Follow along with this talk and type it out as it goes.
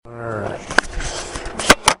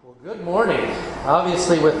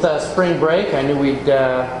Obviously, with spring break, I knew we'd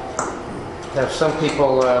have some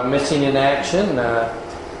people missing in action.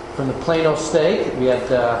 From the Plano Stake, we had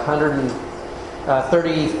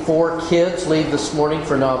 134 kids leave this morning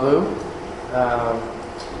for Nauvoo.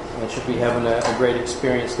 They should be having a great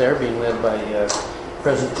experience there, being led by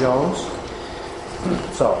President Jones.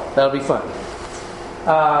 So, that'll be fun.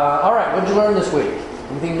 All right, what did you learn this week?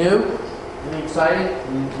 Anything new? Anything exciting?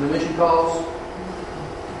 New mission calls?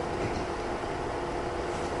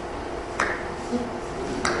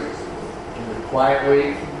 Quiet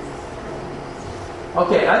week.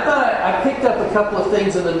 Okay, I thought I picked up a couple of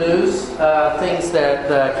things in the news, things that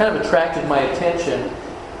kind of attracted my attention.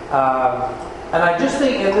 And I just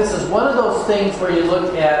think, and this is one of those things where you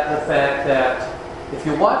look at the fact that if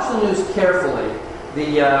you watch the news carefully,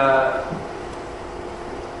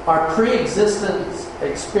 our pre-existence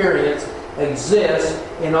experience exists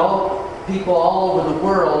in all people all over the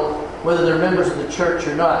world, whether they're members of the church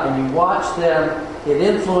or not. And you watch them, it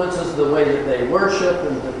influences the way that they worship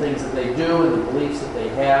and the things that they do and the beliefs that they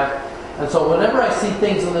have. And so whenever I see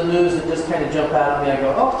things in the news that just kind of jump out at me, I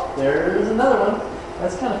go, oh, there's another one.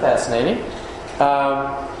 That's kind of fascinating.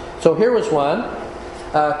 So here was one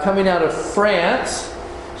coming out of France.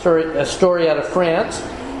 A story out of France.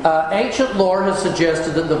 Ancient lore has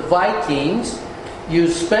suggested that the Vikings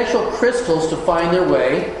used special crystals to find their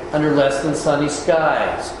way under less than sunny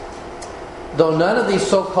skies. Though none of these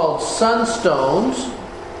so-called sunstones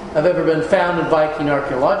have ever been found in Viking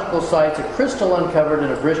archaeological sites, a crystal uncovered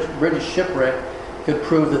in a British shipwreck could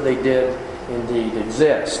prove that they did indeed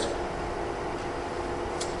exist.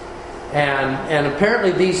 And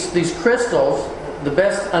apparently these crystals, the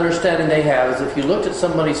best understanding they have is if you looked at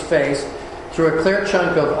somebody's face through a clear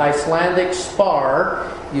chunk of Icelandic spar,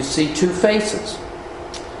 you see two faces.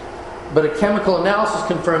 But a chemical analysis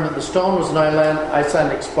confirmed that the stone was an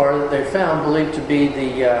Icelandic spar that they found, believed to be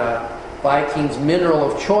the Vikings' mineral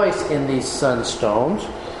of choice in these sunstones.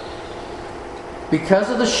 Because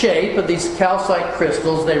of the shape of these calcite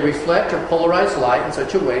crystals, they reflect or polarize light in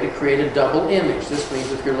such a way to create a double image. This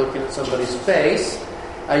means if you're looking at somebody's face,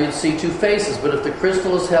 you'd see two faces. But if the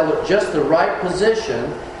crystal is held at just the right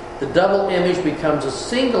position, the double image becomes a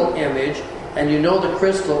single image, and you know the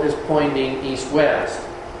crystal is pointing east-west.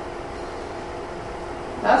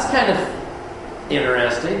 That's kind of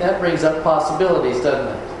interesting. That brings up possibilities,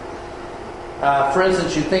 doesn't it? For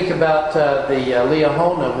instance, you think about the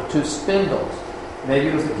Liahona with two spindles. Maybe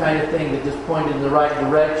it was the kind of thing that just pointed in the right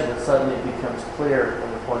direction, and suddenly it becomes clear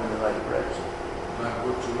when they're pointing in the right direction.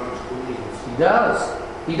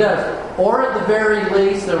 He does. Or at the very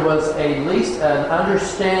least, there was at least an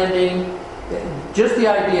understanding, just the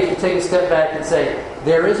idea, if you take a step back and say,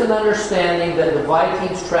 there is an understanding that the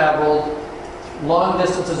Vikings traveled long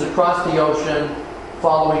distances across the ocean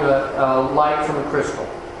following a light from a crystal.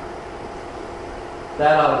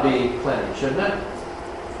 That ought to be plenty, shouldn't it?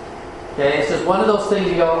 Okay, it's just one of those things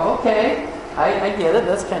you go, okay, I get it,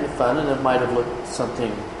 that's kind of fun, and it might have looked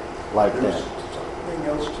something like that. There's something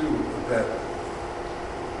else too, that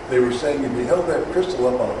they were saying if you held that crystal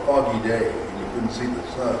up on a foggy day and you couldn't see the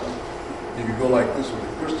sun, you could go like this with the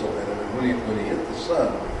crystal, and when you hit the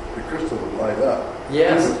sun, the crystal would light up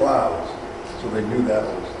Yes. through the clouds. So they knew that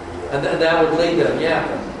was the... And that would lead them, yeah.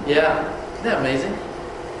 Isn't that amazing?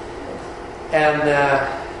 And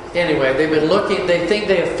anyway, they've been looking, they think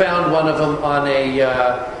they have found one of them on a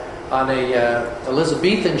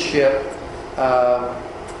Elizabethan ship,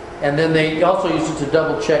 and then they also used it to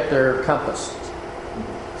double check their compass.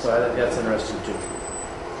 So I think that's interesting too.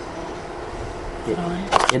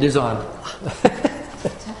 It is on.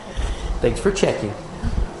 Thanks for checking.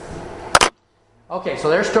 Okay, so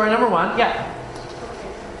there's story number one. Yeah.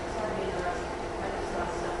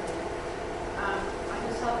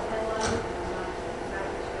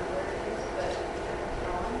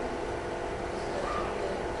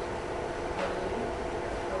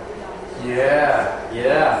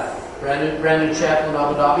 Yeah. Brand new chapel in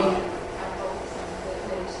Abu Dhabi.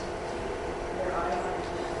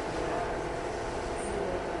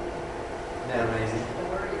 Isn't that amazing?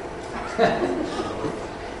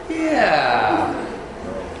 Yeah.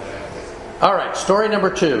 All right, story number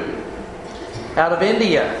 2. Out of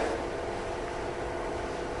India.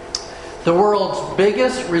 The world's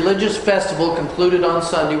biggest religious festival concluded on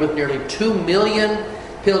Sunday with nearly 2 million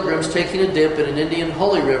pilgrims taking a dip in an Indian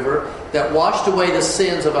holy river that washed away the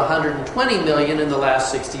sins of 120 million in the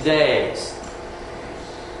last 60 days.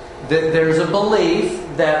 There's a belief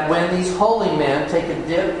that when these holy men take a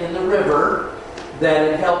dip in the river,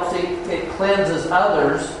 that it helps, it cleanses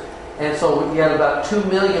others. And so we had about 2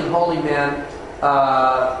 million holy men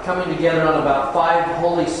coming together on about 5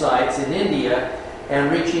 holy sites in India. and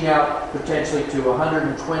reaching out potentially to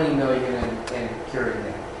 120 million and curing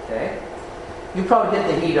them. Okay? You probably hit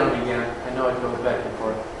the heat on me again. I know it goes back and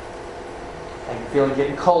forth. I can feel it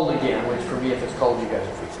getting cold again, which for me, if it's cold, you guys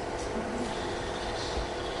are freezing.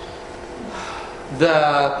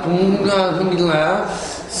 The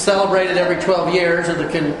celebrated every 12 years at the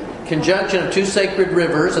conjunction of two sacred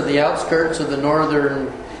rivers at the outskirts of the northern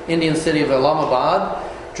Indian city of Islamabad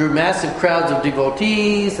drew massive crowds of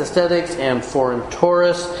devotees, ascetics, and foreign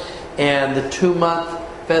tourists. And the 2-month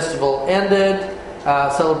festival ended,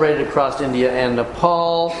 celebrated across India and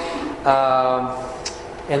Nepal.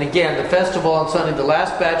 And again, the festival on Sunday, the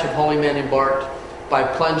last batch of holy men embarked by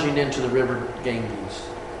plunging into the river Ganges.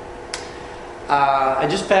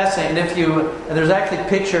 Just fascinating. And there's actually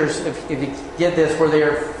pictures, if you get this, where they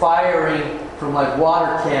are firing from like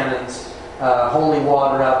water cannons, holy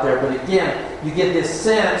water out there. But again, you get this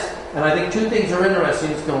sense, and I think two things are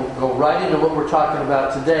interesting. It's going to go right into what we're talking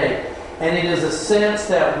about today. And it is a sense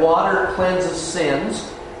that water cleanses sins,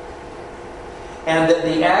 and that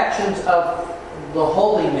the actions of the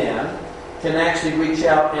holy men can actually reach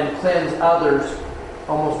out and cleanse others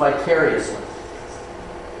almost vicariously.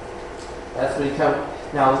 That's what he comes.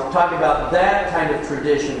 Now, talking about that kind of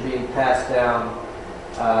tradition being passed down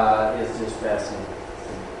is just fascinating.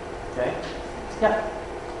 Okay? Yeah.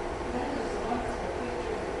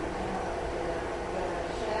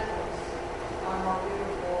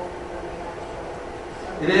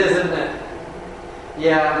 It is, isn't it?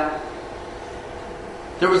 Yeah.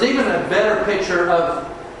 There was even a better picture of,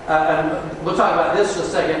 and we'll talk about this in a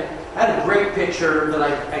second. I had a great picture that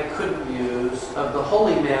I couldn't use of the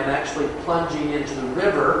holy men actually plunging into the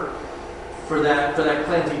river for that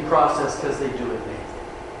cleansing process because they do it naked.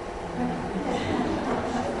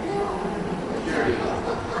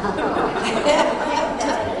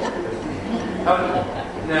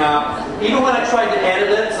 Now, even when I tried to edit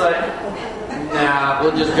it, it's like, nah,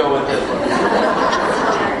 we'll just go with this one.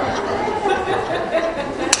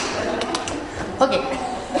 Okay.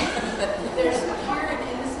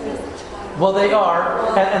 Well, they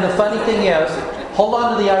are, and the funny thing is, hold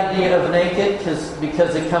on to the idea of naked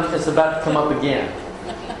because it's about to come up again.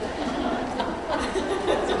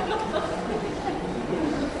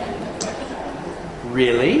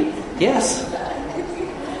 Really? Yes.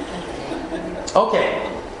 Okay.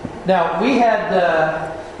 Now we had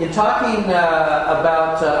in talking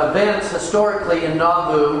about events historically in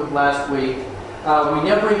Nauvoo last week. We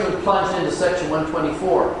never even plunged into section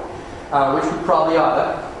 124, which we probably ought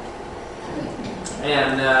to.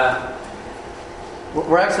 And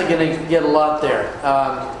we're actually going to get a lot there.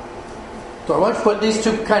 So I want to put these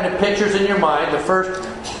two kind of pictures in your mind. The first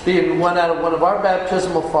being one out of one of our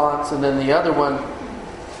baptismal fonts, and then the other one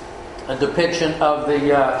a depiction of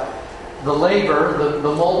the laver,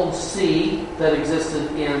 the molten sea that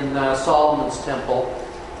existed in Solomon's temple.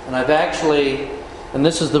 And I've actually, and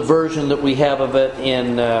this is the version that we have of it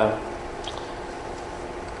in the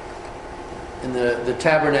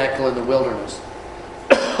tabernacle in the wilderness.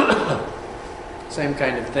 Same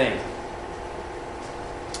kind of thing.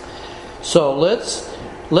 So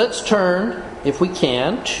let's turn, if we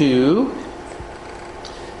can, to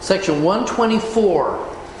section 124.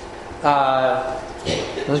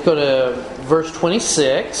 Let's go to verse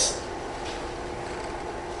 26.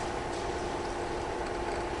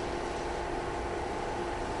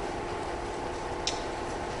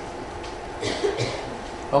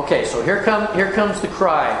 Okay, so here comes the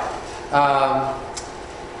cry.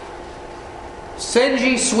 Send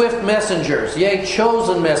ye swift messengers, yea,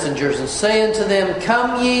 chosen messengers, and say unto them,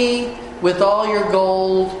 Come ye with all your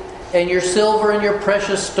gold, and your silver, and your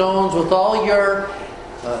precious stones, with all your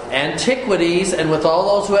antiquities, and with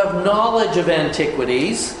all those who have knowledge of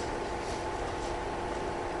antiquities,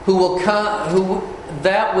 who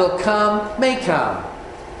that will come, may come,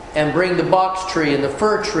 and bring the box tree, and the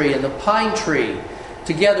fir tree, and the pine tree,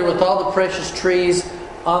 together with all the precious trees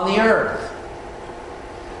on the earth.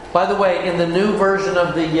 By the way, in the new version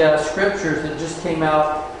of the scriptures that just came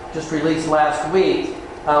out, just released last week,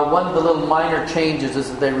 one of the little minor changes is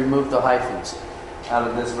that they removed the hyphens out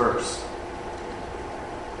of this verse.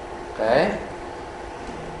 Okay?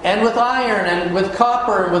 And with iron, and with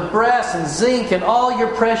copper, and with brass, and zinc, and all your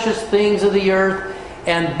precious things of the earth,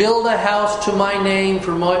 and build a house to my name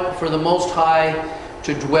for the Most High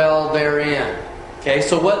to dwell therein. Okay,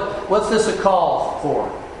 so what's this a call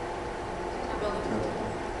for?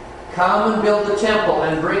 Come and build the temple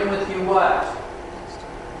and bring with you what?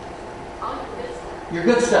 Your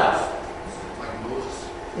good stuff. Like Moses.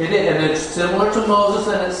 It is, and it's similar to Moses,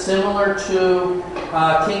 and it's similar to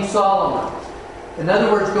King Solomon. In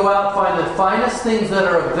other words, go out and find the finest things that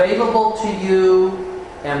are available to you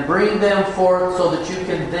and bring them forth so that you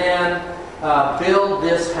can then build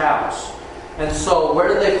this house. And so, where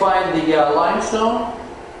did they find the limestone?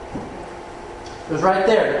 It was right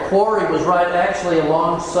there. The quarry was right actually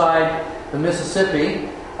alongside the Mississippi.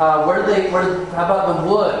 How about the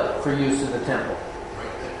wood for use in the temple?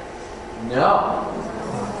 No.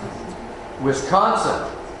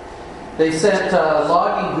 Wisconsin. They sent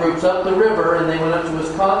logging groups up the river, and they went up to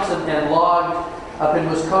Wisconsin and logged up in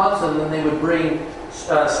Wisconsin, and they would bring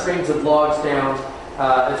streams of logs down.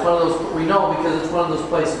 It's one of those, we know because it's one of those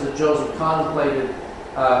places that Joseph contemplated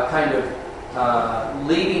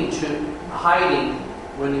leading to hiding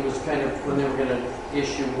when they were going to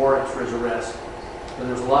issue warrants for his arrest. And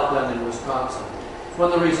there was a lot done in Wisconsin. It's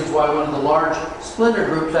one of the reasons why one of the large splinter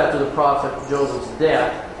groups after the prophet Joseph's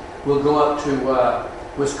death will go up to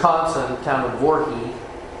Wisconsin, the town of Voorhees,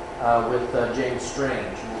 with James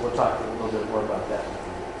Strange. We'll talk a little bit more about that in a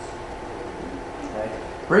few minutes. Okay?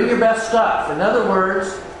 Bring your best stuff. In other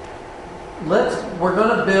words, we're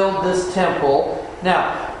going to build this temple.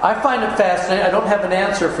 Now, I find it fascinating. I don't have an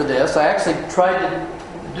answer for this. I actually tried to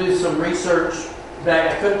do some research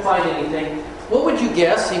back. I couldn't find anything. What would you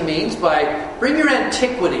guess he means by bring your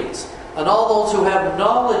antiquities and all those who have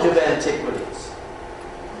knowledge of antiquities?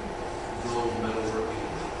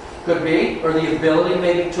 Could be, or the ability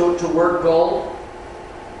maybe to work gold.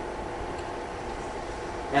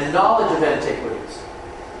 And knowledge of antiquities.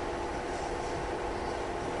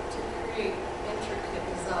 To create intricate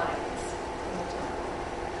designs in the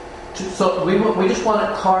temple. So we just want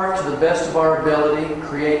it carved to the best of our ability,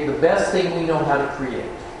 create the best thing we know how to create.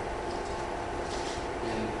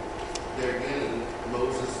 And there again, in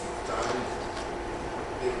Moses' time,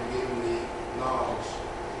 they were given the knowledge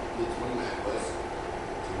between that was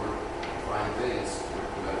to work, find things, work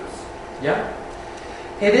with others. Yeah.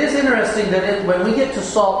 It is interesting that when we get to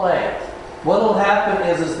Salt Lake, what will happen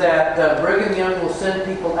is that Brigham Young will send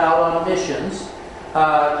people out on missions,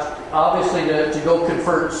 obviously to go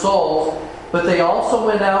convert souls, but they also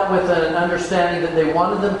went out with an understanding that they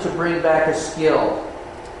wanted them to bring back a skill.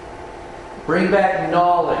 Bring back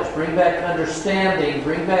knowledge, bring back understanding,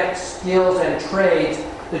 bring back skills and trades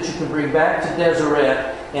that you can bring back to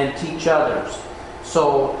Deseret and teach others.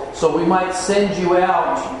 So we might send you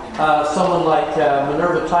out, someone like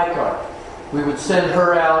Minerva Tykart. We would send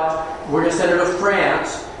her out, we're going to send her to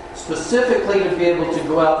France, specifically to be able to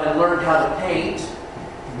go out and learn how to paint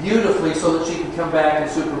beautifully so that she can come back and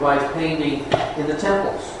supervise painting in the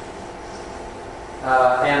temples.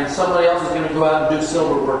 And somebody else is going to go out and do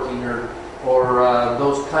silver working or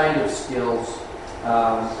those kind of skills.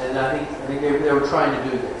 And I think they were trying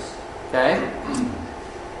to do this. Okay?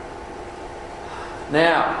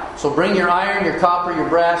 Now, so bring your iron, your copper, your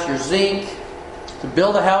brass, your zinc, to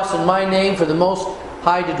build a house in my name for the Most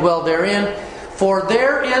High to dwell therein. For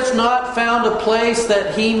there is not found a place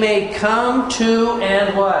that he may come to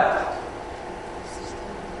and what?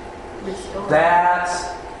 That's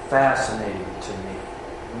fascinating to me.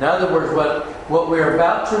 In other words, what we're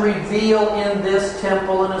about to reveal in this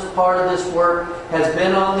temple and as part of this work has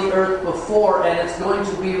been on the earth before, and it's going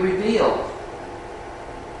to be revealed.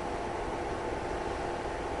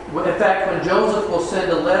 In fact, when Joseph will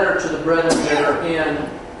send a letter to the brethren that are in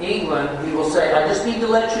England, he will say, I just need to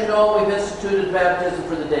let you know we've instituted baptism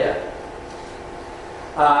for the dead.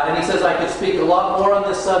 And he says, I could speak a lot more on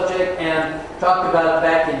this subject and talk about it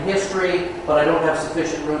back in history, but I don't have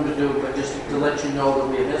sufficient room to do it, but just to let you know that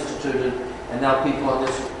we have instituted, and now people on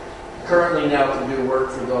this currently now can do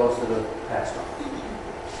work for those that have passed on.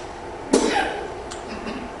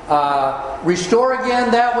 Restore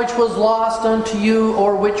again that which was lost unto you,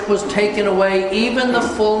 or which was taken away, even the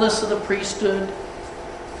fullness of the priesthood.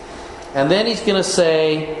 And then he's going to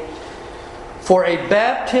say, for a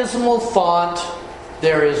baptismal font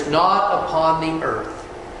there is not upon the earth,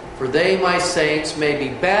 for they, my saints, may be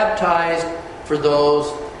baptized for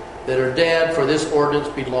those that are dead, for this ordinance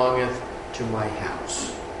belongeth to my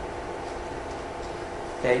house.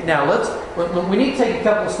 Okay, now we need to take a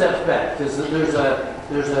couple of steps back, because there's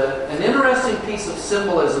an interesting piece of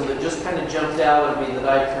symbolism that just kind of jumped out at me that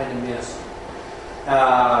I kind of missed,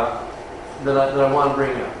 that I want to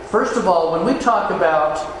bring up. First of all, when we talk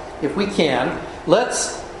about, if we can,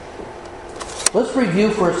 let's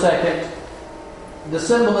review for a second the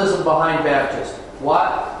symbolism behind baptism.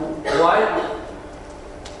 What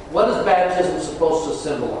is baptism supposed to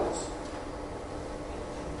symbolize?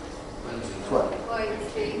 What? Well,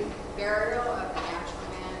 it's the burial of the natural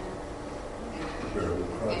man and Burial of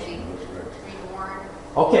Christ being and resurrection. reborn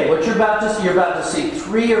Okay, what you're about to see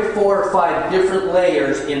 3 or 4 or 5 different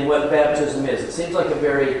layers in what baptism is. It seems like a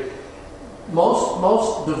very,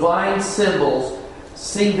 most divine symbols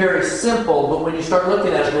seem very simple, but when you start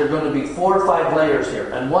looking at it, there are going to be 4 or 5 layers here.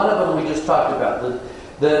 And one of them we just talked about,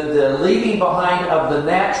 the leaving behind of the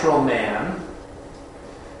natural man,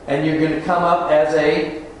 and you're going to come up as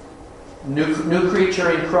a new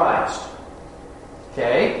creature in Christ.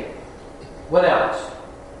 Okay? What else?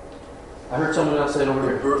 I heard someone else say it over The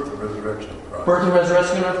here. birth and resurrection of Christ. Birth and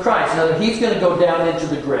resurrection of Christ. Now, he's going to go down into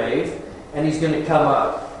the grave, and he's going to come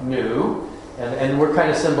up new, and we're kind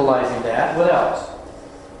of symbolizing that. What else?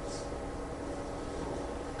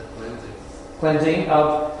 The cleansing. Cleansing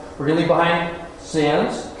of, we're going to leave behind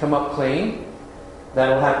sins, come up clean.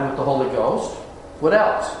 That'll happen with the Holy Ghost. What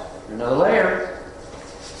else? Another layer.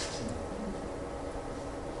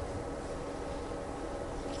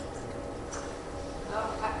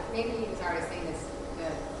 Maybe he was already saying this,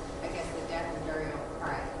 I guess the death and burial of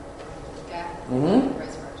Christ. Death Mm-hmm. and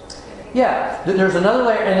resurrection. Yeah, there's another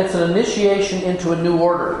layer, and it's an initiation into a new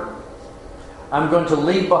order. I'm going to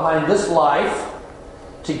leave behind this life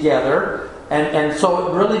together, and so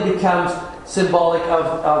it really becomes symbolic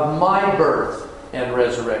of my birth and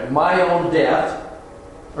resurrection, my own death,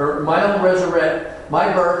 or my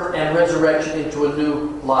birth and resurrection into a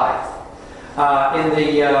new life. In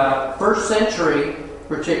the first century,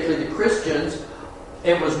 particularly the Christians,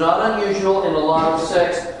 it was not unusual in a lot of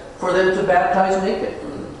sects for them to baptize naked,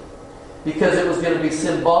 because it was going to be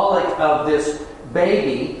symbolic of this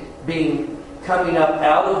baby coming up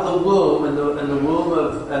out of the womb and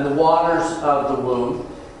the waters of the womb,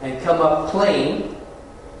 and come up clean.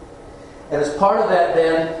 And as part of that,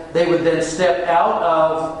 then they would then step out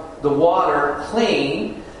of the water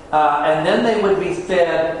clean, and then they would be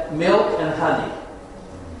fed milk and honey,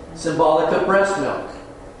 symbolic of breast milk,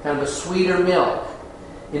 kind of a sweeter milk.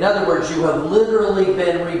 In other words, you have literally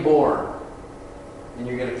been reborn, and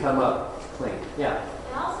you're going to come up clean. Yeah.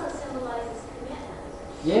 It also symbolizes commitment.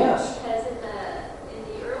 Yes. Because in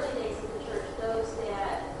the early days of the church, those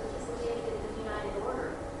that participated in the United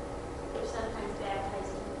Order were sometimes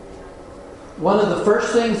baptized into the United Order. One of the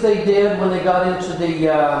first things they did when they got into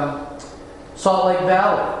the Salt Lake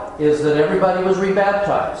Valley is that everybody was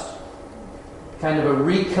rebaptized. Kind of a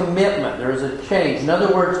recommitment. There is a change. In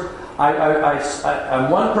other words, I'm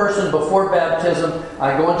one person before baptism.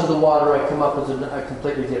 I go into the water. I come up as a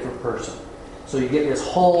completely different person. So you get this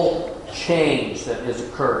whole change that is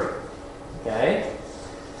occurring. Okay?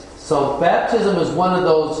 So baptism is one of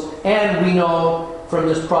those, and we know from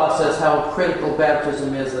this process how critical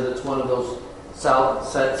baptism is, that it's one of those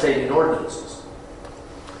saving ordinances.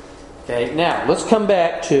 Okay, now let's come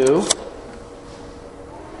back to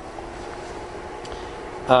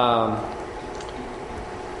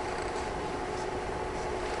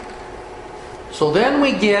so then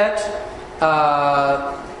we get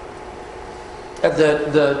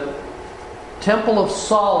the Temple of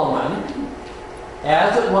Solomon,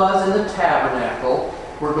 as it was in the tabernacle.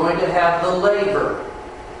 We're going to have the laver,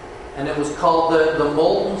 and it was called the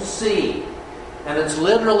molten sea, and it's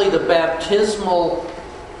literally the baptismal.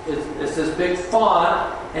 It's this big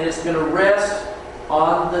font, and it's going to rest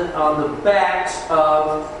on the backs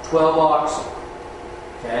of 12 oxen.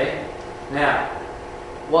 Okay? Now,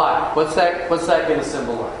 why? What's that going to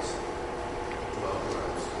symbolize? 12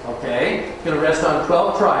 tribes. Okay? It's going to rest on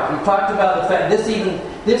 12 tribes. We talked about the fact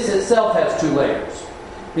this itself has 2 layers,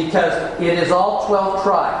 because it is all 12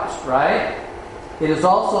 tribes, right? It is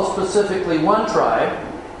also specifically one tribe,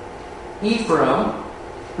 Ephraim,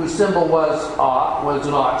 whose symbol was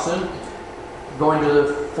an oxen going to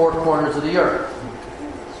the 4 corners of the earth.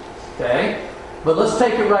 Okay? But let's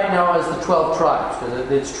take it right now as the 12 tribes, because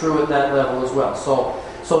it's true at that level as well.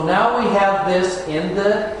 So now we have this in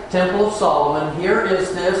the Temple of Solomon.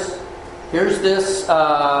 Here's this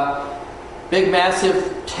big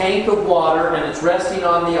massive tank of water, and it's resting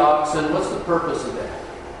on the oxen. What's the purpose of that?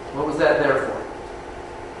 What was that there for?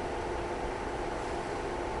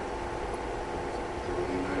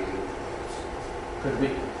 Could be.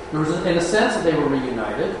 There was, in a sense, that they were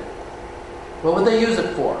reunited. What would they use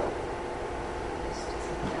it for?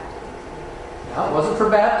 No, it wasn't for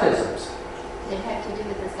baptisms. Did it have to do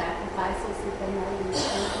with the sacrifices that they made in the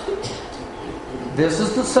temple? This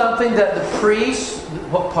is something that the priests,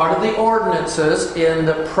 part of the ordinances,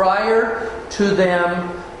 prior to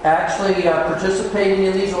them actually participating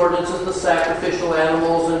in these ordinances, the sacrificial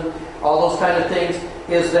animals and all those kind of things,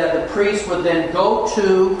 is that the priest would then go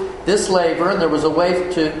to this laver, and there was a way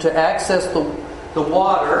to access the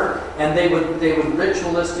water, and they would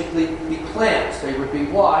ritualistically be cleansed. They would be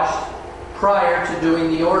washed prior to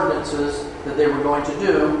doing the ordinances that they were going to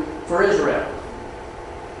do for Israel.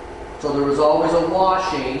 So there was always a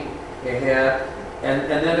washing ahead, and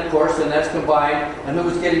then of course, then that's combined. And who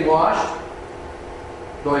was getting washed?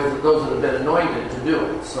 Those that have been anointed to do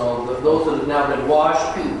it. So those that have now been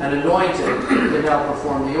washed and anointed can now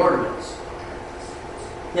perform the ordinance.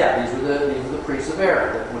 Yeah, these were the priests of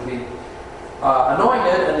Aaron that would be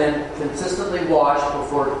anointed and then consistently washed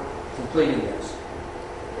before completing this.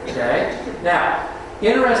 Okay? Now,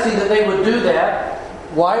 interesting that they would do that.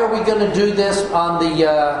 Why are we going to do this on the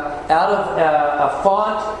out of a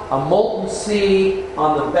font, a molten sea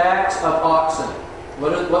on the backs of oxen?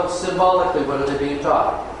 What symbolically, what are they being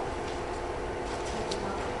taught?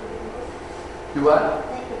 Do what?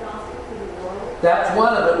 That's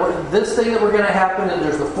one of it. This thing that we're going to happen, and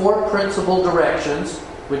there's the 4 principal directions,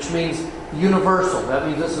 which means universal. That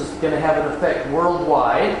means this is going to have an effect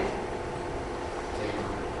worldwide.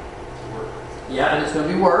 Yeah, and it's going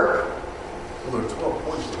to be work. Well, there are 12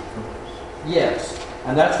 points of the compass. Yes,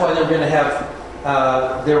 and that's why they're going to have,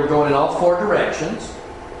 they were going in all 4 directions.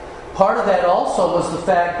 Part of that also was the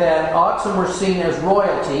fact that oxen were seen as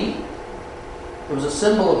royalty. It was a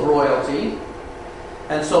symbol of royalty.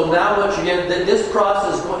 And so now what you get, this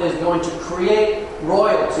process is going to create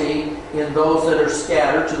royalty in those that are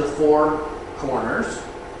scattered to the 4 corners.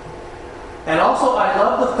 And also I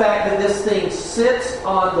love the fact that this thing sits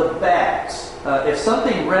on the backs. If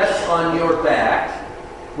something rests on your back,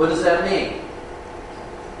 what does that mean?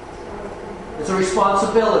 It's a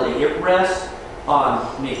responsibility. It rests on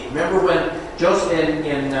me. Remember when Joseph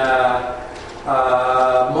in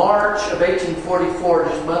March of 1844,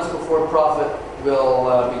 just months before prophet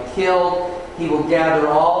will be killed, he will gather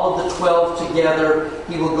all of the 12 together.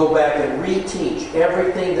 He will go back and reteach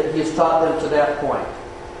everything that he has taught them to that point.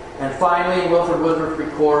 And finally, Wilford Woodruff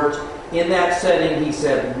records, in that setting, he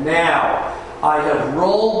said, "Now I have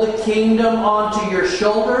rolled the kingdom onto your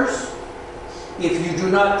shoulders. If you do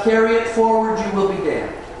not carry it forward, you will be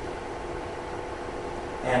damned.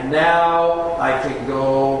 And now I can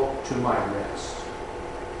go to my rest.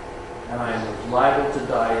 And I am as liable to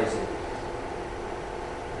die as it."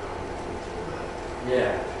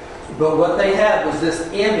 Yeah. But what they had was this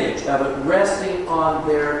image of it resting on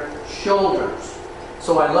their shoulders.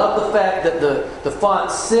 So I love the fact that the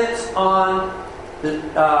font sits on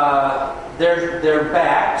their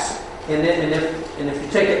backs. And if you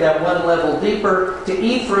take it that one level deeper, to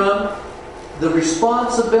Ephraim, the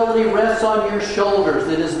responsibility rests on your shoulders.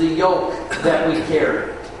 It is the yoke that we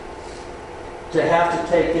carry. To have to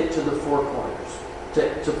take it to the 4 corners.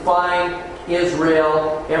 To find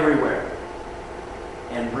Israel everywhere.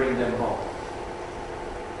 And bring them home.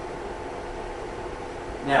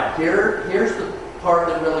 Now, here's the part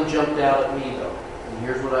that really jumped out at me, though. And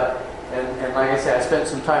here's what and like I said, I spent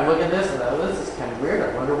some time looking at this, and I thought, this is kind of weird. I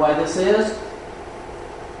wonder why this is.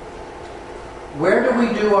 Where do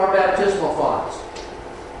we do our baptismal fonts?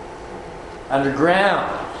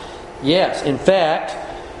 Underground. Yes. In fact,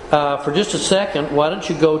 for just a second, why don't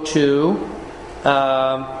you go to...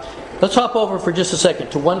 let's hop over for just a second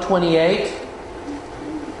to 128,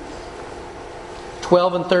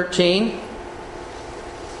 12 and 13.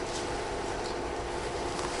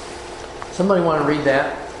 Somebody want to read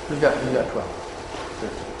that? Who's got 12?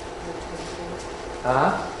 13.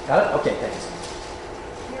 Got it? Okay, thanks.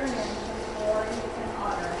 Herein is glory and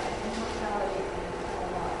honor and immortality and eternal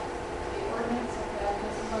life. The ordinance of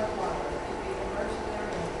baptism by water, to be immersed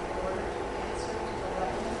therein in order to answer to the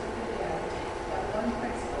likeness of the dead, that one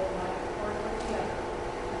principle might accord with the other.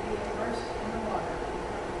 To be immersed in the water and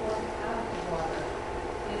come forth out of the water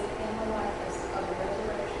is in the likeness of the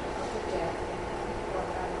resurrection of the dead and coming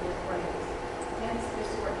forth out of their graves. Hence this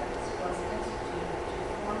ordinance was instituted to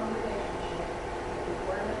form a relationship with the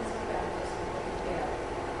ordinance of baptism of the dead,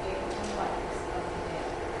 being in the likeness of the dead.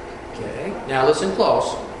 Okay. Now listen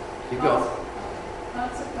close. Keep going.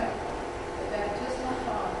 Consequently, the baptismal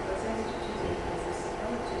font was instituted as a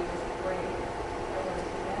similitude of the grave, and was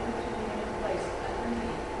commanded to be in place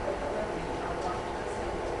underneath where the living are wont to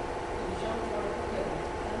assemble, to show forth the living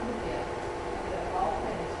and the dead, and that all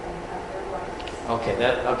things may have their rights. Okay,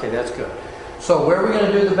 that's good. So where are we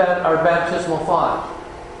going to do our baptismal font?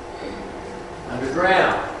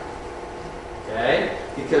 Underground. Okay?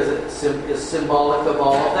 Because it is symbolic of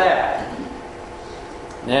all of that.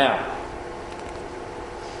 Now,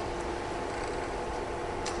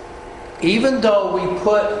 even though we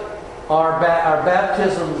put our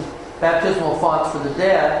baptismal fonts for the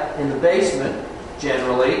dead in the basement,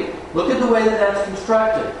 generally, look at the way that that's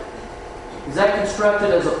constructed. Is that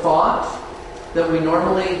constructed as a font that we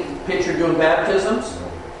normally picture doing baptisms?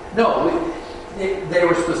 No, they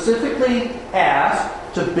were specifically asked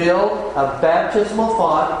to build a baptismal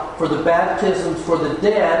font for the baptisms for the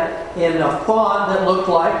dead in a font that looked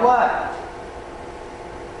like what?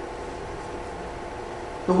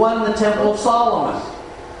 The one in the Temple of Solomon.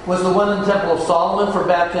 Was the one in the Temple of Solomon for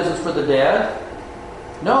baptisms for the dead?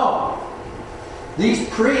 No. These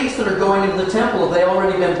priests that are going into the temple, have they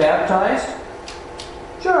already been baptized?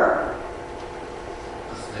 Sure.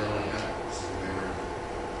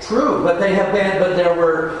 True, but they have been. But there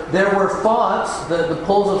were fonts, the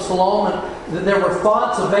pools of Solomon. There were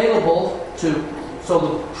fonts available to. So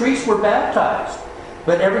the priests were baptized,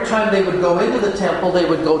 but every time they would go into the temple, they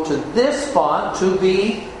would go to this font to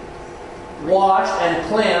be washed and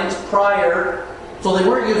cleansed prior. So they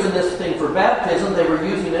weren't using this thing for baptism; they were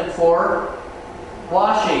using it for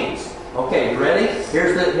washings. Okay, you ready?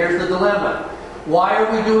 Here's the dilemma. Why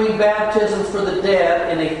are we doing baptisms for the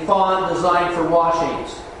dead in a font designed for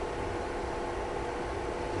washings?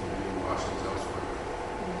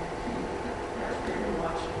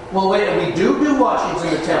 Well, wait, we do washings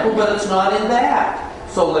in the temple, but it's not in that.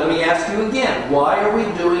 So let me ask you again. Why are we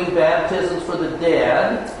doing baptisms for the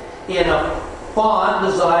dead in a font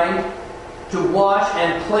designed to wash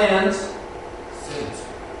and cleanse sins?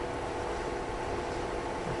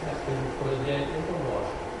 For the dead.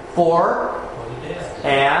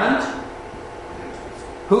 And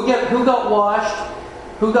who got washed?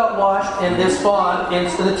 Who got washed in this font in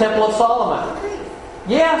the Temple of Solomon?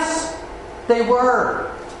 Yes, they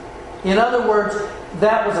were. In other words,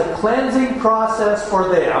 that was a cleansing process for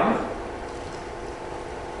them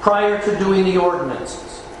prior to doing the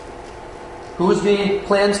ordinances. Who was being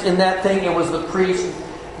cleansed in that thing? It was the priest.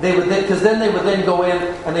 They would then, because then they would then go in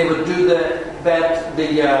and they would do the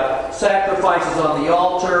sacrifices on the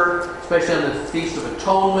altar, especially on the Feast of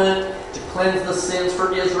Atonement, to cleanse the sins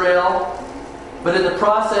for Israel. But in the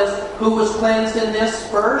process, who was cleansed in this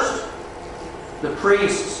first? The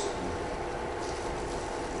priests.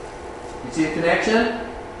 You see a connection?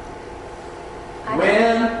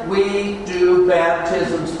 When we do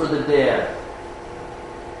baptisms for the dead,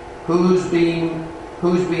 who's being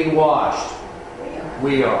washed?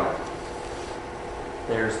 We are.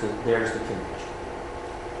 There's the connection.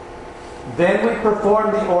 Then we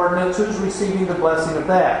perform the ordinance. Who's receiving the blessing of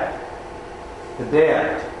that? The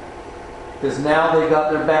dead. Because now they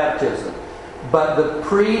got their baptism. But the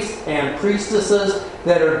priests and priestesses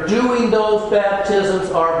that are doing those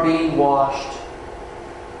baptisms are being washed.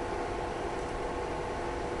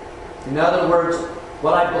 In other words,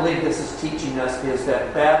 what I believe this is teaching us is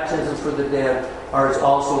that baptisms for the dead is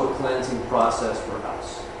also a cleansing process for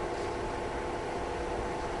us.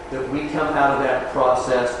 That we come out of that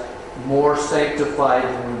process more sanctified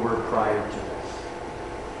than we were prior to that.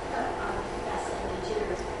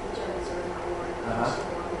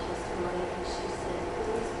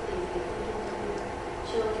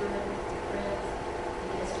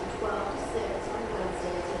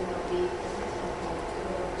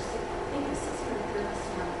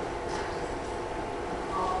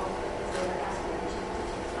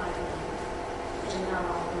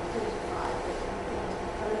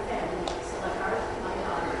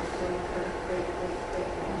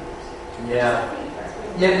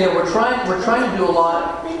 Yeah, we're trying to do a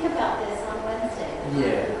lot. Think about this on Wednesday.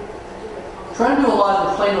 Yeah. Trying to do a lot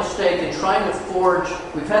in Plano Stake and trying to forge.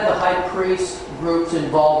 We've had the high priest groups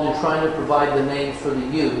involved in trying to provide the names for the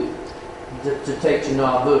youth to take to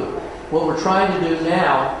Nauvoo. What we're trying to do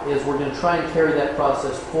now is we're going to try and carry that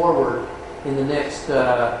process forward in the next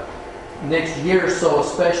year or so,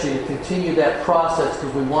 especially to continue that process,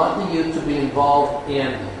 because we want the youth to be involved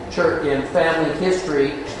in church, in family history,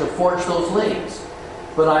 to forge those links.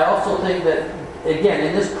 But I also think that, again,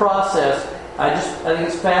 in this process, I think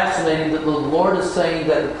it's fascinating that the Lord is saying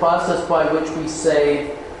that the process by which we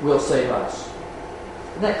save will save us.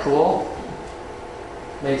 Isn't that cool?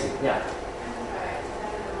 Amazing, yeah.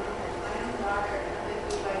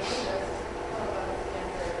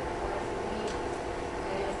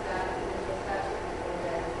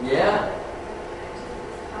 Yeah.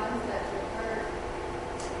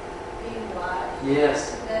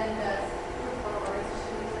 Yes.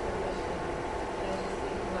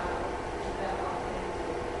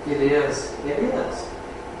 It is. It is.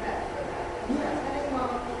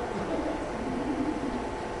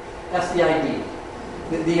 That's the idea.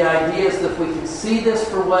 The idea is that if we can see this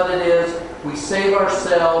for what it is, we save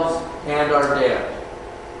ourselves and our dead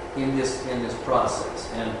in this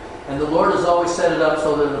process. And the Lord has always set it up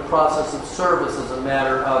so that the process of service is a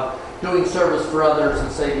matter of doing service for others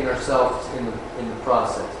and saving ourselves in the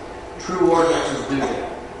process. True ordinances do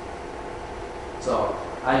that. So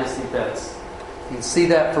I just think you can see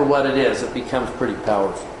that for what it is. It becomes pretty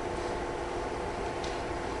powerful.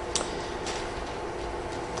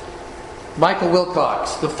 Michael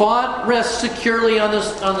Wilcox. The font rests securely on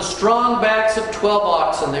the strong backs of 12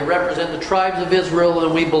 oxen. They represent the tribes of Israel,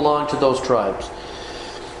 and we belong to those tribes.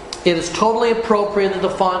 It is totally appropriate that the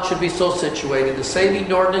font should be so situated. The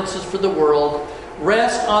saving ordinances for the world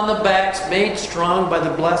rest on the backs made strong by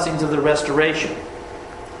the blessings of the restoration.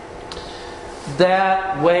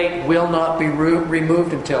 That weight will not be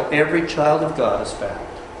removed until every child of God is found.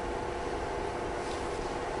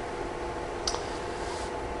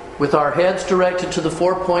 With our heads directed to the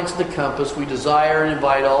 4 points of the compass, we desire and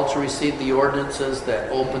invite all to receive the ordinances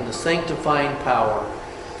that open the sanctifying power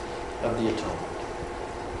of the atonement.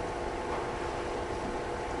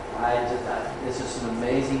 This is an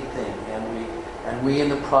amazing thing, and we in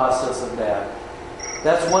the process of that.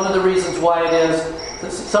 That's one of the reasons why it is.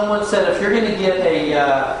 Someone said if you're going to get a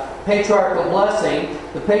patriarchal blessing,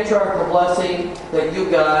 the patriarchal blessing that you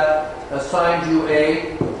got assigned you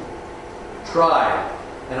a tribe.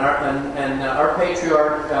 And our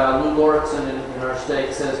patriarch, Lou Lauritsen in our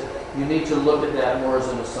state, says you need to look at that more as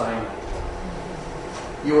an assignment.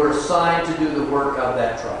 You are assigned to do the work of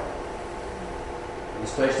that tribe. And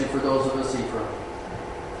especially for those of us Ephraim.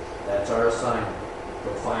 That's our assignment.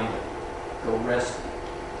 Go find it. Go rescue.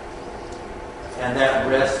 And that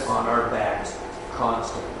rests on our backs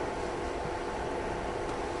constantly.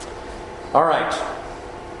 All right.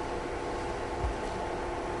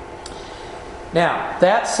 Now,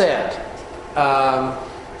 that said,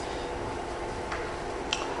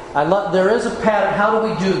 there is a pattern. How do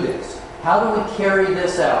we do this? How do we carry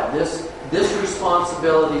this out? This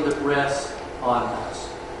responsibility that rests on us.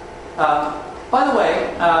 By the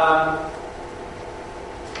way,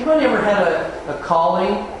 anybody ever had a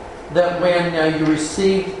calling that when you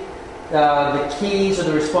receive the keys or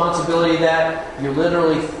the responsibility of that, you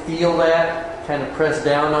literally feel that kind of press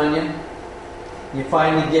down on you? You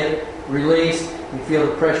finally get released, you feel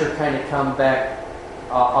the pressure kind of come back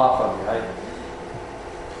off of you, right?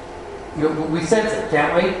 We sense it,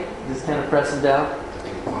 can't we? Just kind of pressing down.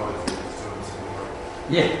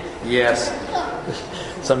 Yeah. Yes.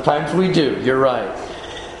 Sometimes we do. You're right.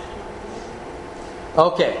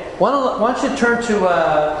 Okay. Why don't you turn to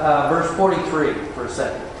verse 43 for a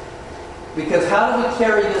second? Because how do we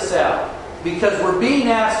carry this out? Because we're being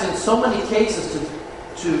asked in so many cases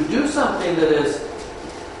to do something that is.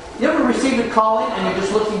 You ever received a calling and you're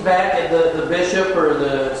just looking back at the bishop or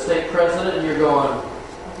the stake president and you're going,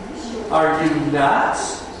 are you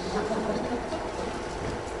nuts?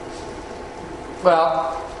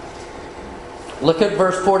 Well, look at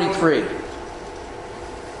verse 43.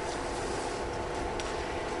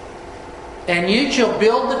 And you shall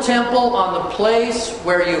build the temple on the place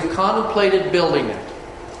where you've contemplated building it.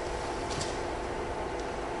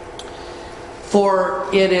 For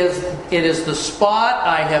it is the spot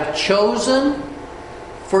I have chosen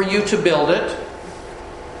for you to build it.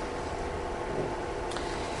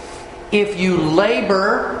 If you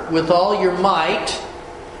labor with all your might,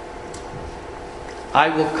 I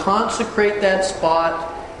will consecrate that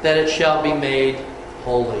spot that it shall be made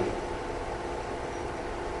holy.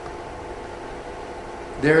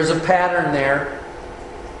 There's a pattern there.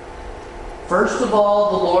 First of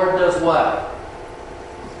all, the Lord does what?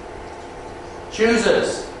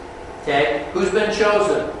 Chooses. Okay? Who's been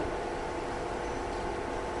chosen?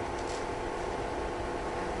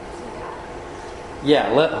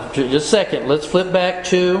 Yeah, just a second. Let's flip back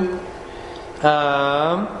to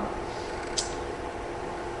I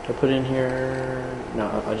put in here. No,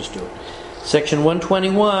 I'll just do it. Section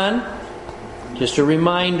 121. Just a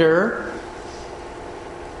reminder.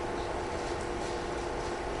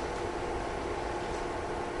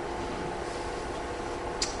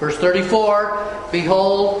 Verse 34,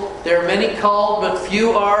 behold, there are many called, but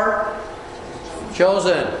few are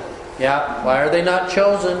chosen. Yeah, why are they not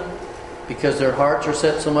chosen? Because their hearts are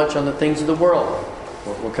set so much on the things of the world.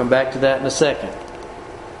 We'll come back to that in a second.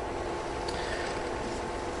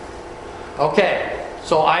 Okay,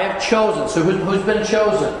 so I have chosen. So who's been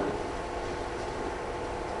chosen?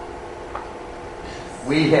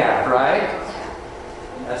 We have, right?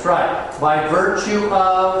 That's right. By virtue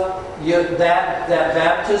of that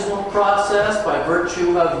baptismal process, by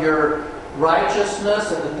virtue of your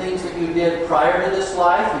righteousness and the things that you did prior to this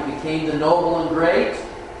life, you became the noble and great.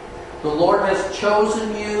 The Lord has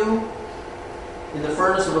chosen you in the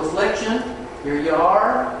furnace of affliction. Here you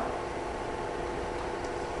are.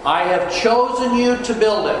 I have chosen you to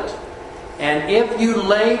build it. And if you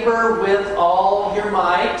labor with all your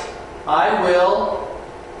might, I will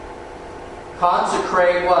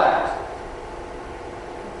consecrate what?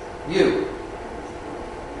 You.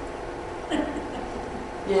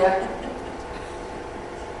 Yeah.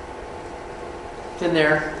 It's in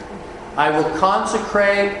there. I will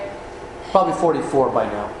consecrate, probably 44 by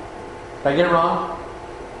now. Did I get it wrong?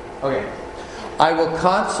 Okay. I will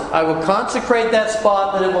consecrate that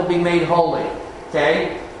spot that it will be made holy.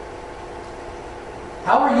 Okay?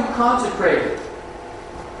 How are you consecrated?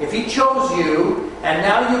 If He chose you, and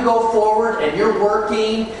now you go forward and you're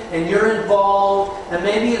working and you're involved, and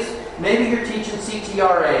maybe you're teaching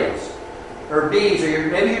CTRAs or Bs, or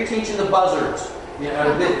maybe you're teaching the buzzards, the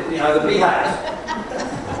beehives.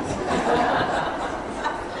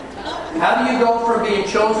 How do you go from being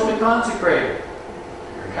chosen to consecrated?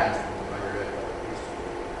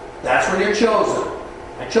 That's when you're chosen.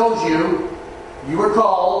 I chose you. You were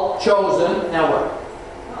called, chosen. Now what?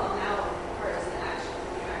 Well, now, part of the action,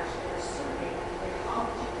 when you actually are serving, you all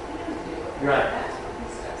that you can do. Right. That's what he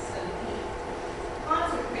steps in. He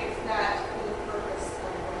consecrates that for the purpose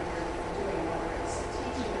of what you're doing, whether it's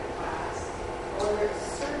teaching a class, or whether it's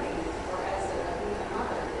serving, or as being a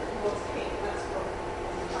mother. It will take, that's what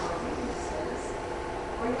our weakness is.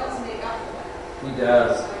 Or he helps make up for that. He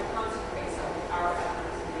does. So he consecrates it with our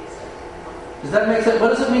efforts and makes it. Does that make sense? What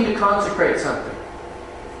does it mean to consecrate something?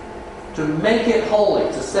 To make it holy,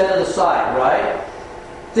 to set it aside, right?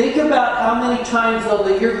 Think about how many times, though,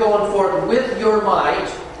 that you're going forth with your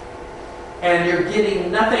might and you're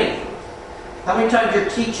getting nothing. How many times you're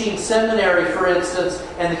teaching seminary, for instance,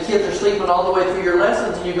 and the kids are sleeping all the way through your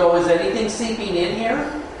lessons and you go, is anything seeping in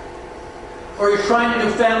here? Or you're trying to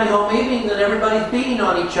do family home evenings and everybody's beating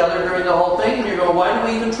on each other during the whole thing and you're going, why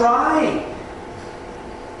do we even try?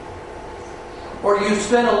 Or you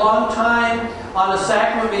spend a long time on a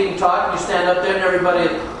sacrament meeting talk and you stand up there and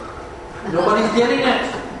nobody's getting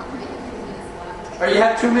it. Or you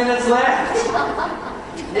have 2 minutes left.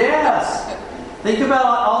 Yes. Think about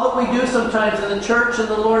all that we do sometimes in the church, and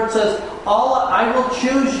the Lord says, I will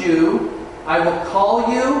choose you, I will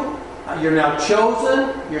call you, you're now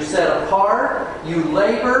chosen, you're set apart, you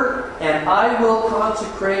labor, and I will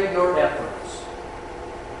consecrate your efforts.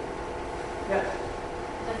 Yeah.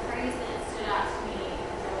 The phrase that stood out to me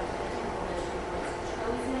as I went to the temple this week was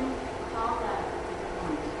chosen, called up.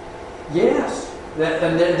 Yes.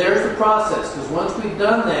 There's the process. Because once we've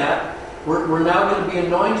done that, we're now going to be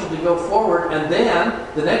anointed to go forward. And then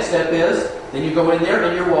the next step is, then you go in there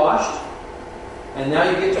and you're washed. And now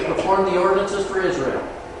you get to perform the ordinances for Israel.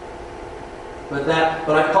 But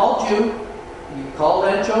I called you. You called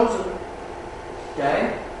and chosen.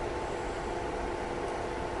 Okay?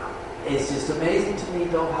 It's just amazing to me,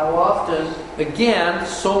 though, how often, again,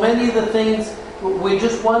 so many of the things, we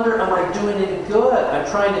just wonder, am I doing any good? I'm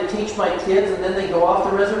trying to teach my kids, and then they go off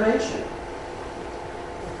the reservation.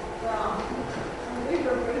 Well, when we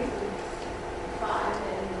were raising 5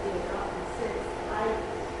 and we were adopting 6,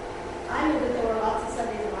 I knew that there were lots of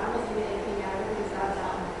Sundays when I wasn't getting anything out of it because I was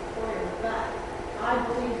out in the foyer, but I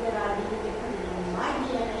believe that I needed to put it in my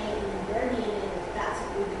DNA and in their DNA that that's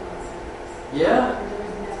what we do on Sundays. Yeah. There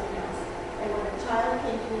was nothing else. And when a child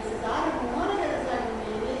came to me and says, I don't want to go to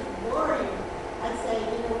Sunday, it's boring, I'd say,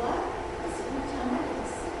 you know what? This is one time I get to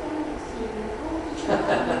sit down next to you and hold each other.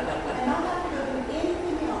 And I'm not going to do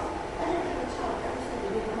anything else. I didn't have a child ever said they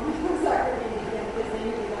didn't want to go soccer game again because they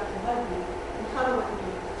knew they got to hug me and cuddle with me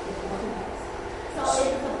with one else. So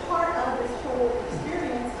it's a part of this whole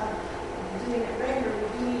experience of doing it regularly,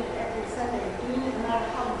 doing it every Sunday, doing it no matter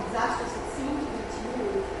how disastrous it seems to be to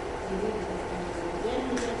you. You need to again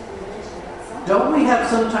and again to eventually at some point. Don't we have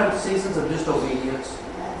sometimes seasons of disobedience?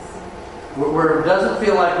 Yes. Where it doesn't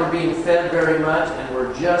feel like we're being fed very much, and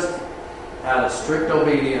we're just out of strict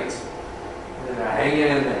obedience. And they're hanging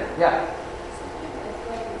in there. Yeah. I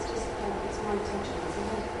feel like it's just it's more intentional.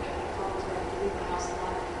 Sometimes we get calls where I have to leave the house a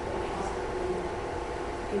lot, go to the house and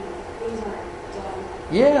things aren't done.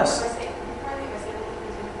 Yes. If I say,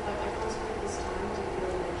 I consecrate this time to do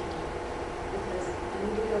what I can because I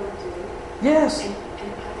need to go and do it. Yes. And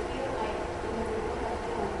I feel like what I've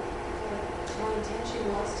done, my intention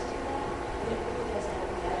was to do that, and it really does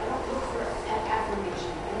happen. I don't look for affirmation.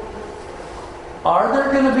 I don't look for. Are there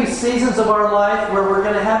going to be seasons of our life where we're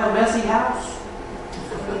going to have a messy house?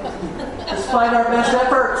 Despite our best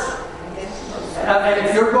efforts. And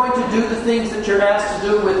if you're going to do the things that you're asked to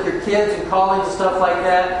do with your kids and callings and stuff like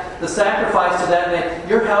that, the sacrifice to that,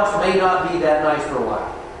 your house may not be that nice for a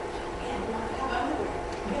while.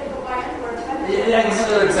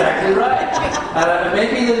 Yeah, exactly right.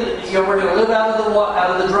 Maybe we're going to live out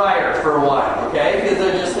of the dryer for a while, okay? Because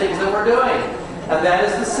they're just things that we're doing, and that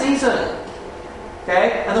is the season,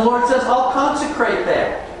 okay? And the Lord says, "I'll consecrate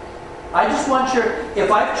that. I just want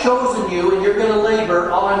if I've chosen you and you're going to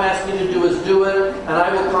labor, all I'm asking you to do is do it, and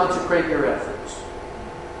I will consecrate your efforts,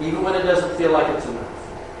 even when it doesn't feel like it's enough."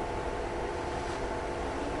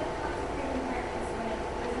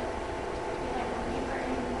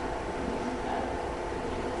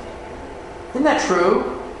 Isn't that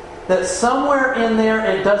true? That somewhere in there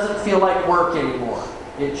it doesn't feel like work anymore.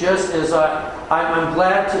 It just is, I'm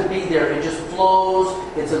glad to be there. It just flows.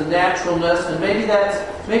 It's a naturalness. And maybe that's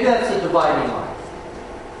the dividing line.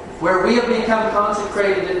 Where we have become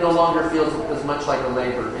consecrated, it no longer feels as much like a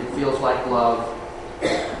labor. It feels like love.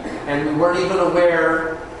 And we weren't even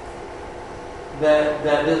aware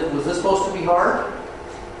was this supposed to be hard?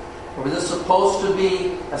 Or was this supposed to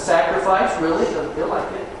be a sacrifice? Really? It doesn't feel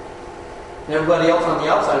like it. And everybody else on the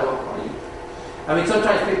outside will call you. I mean,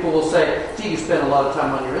 sometimes people will say, gee, you spend a lot of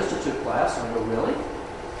time on your institute class. And I go, really?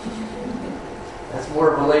 That's more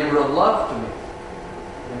of a labor of love to me.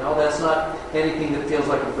 You know, that's not anything that feels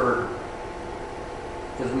like a burden.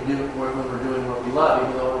 Because when we're doing what we love,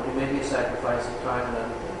 even though it may be a sacrifice of time and other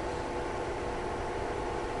things.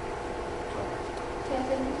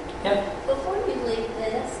 Kevin, Yeah. before you leave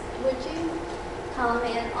this, would you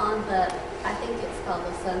comment on I think it's called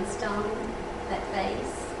the sunstone, that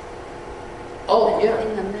vase? Oh, yeah.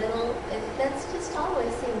 In the middle. That's just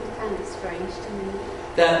always seemed kind of strange to me.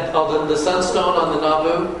 The sunstone on the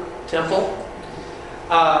Nauvoo temple.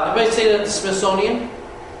 Anybody seen it at the Smithsonian?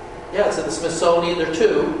 Yeah, it's at the Smithsonian. There are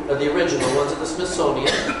two. The original one's at the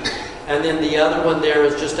Smithsonian. And then the other one there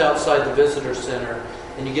is just outside the visitor center.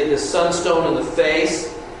 And you get this sunstone in the face.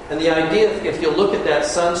 And the idea, if you look at that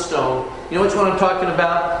sunstone, you know which one I'm talking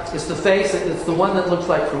about? It's the face. It's the one that looks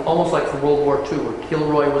like almost like from World War II, where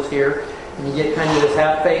Kilroy was here. And you get kind of this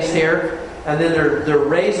half face here. And then there are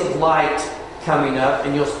rays of light coming up,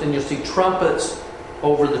 and you'll see trumpets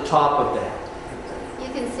over the top of that. You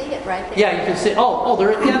can see it right there. Yeah, you can see. Oh,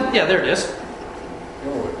 there. Yeah, there it is.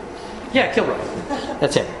 Kilroy. Yeah, Kilroy.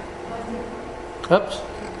 That's it. Oops.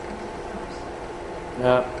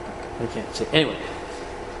 No, I can't see. Anyway.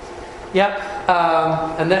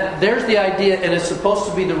 Yeah, and there's the idea, and it's supposed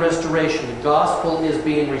to be the restoration. The gospel is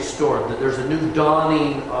being restored. That there's a new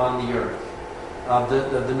dawning on the earth of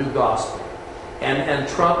the new gospel. And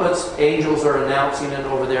trumpets, angels are announcing it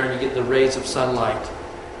over there, and you get the rays of sunlight.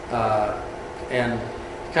 And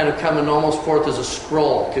kind of coming almost forth as a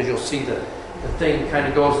scroll, because you'll see the thing kind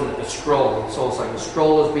of goes into the scroll. So it's like the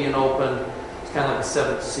scroll is being opened. It's kind of like a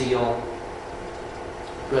seventh seal.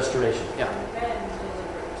 Restoration, yeah.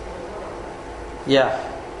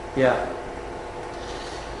 Yeah.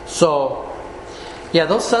 So, yeah,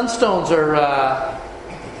 those sunstones are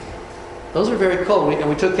very cool. And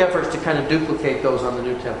we took efforts to kind of duplicate those on the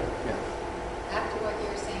new temple. Yeah. After what you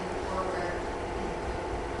were saying before, where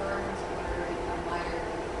burns were become lighter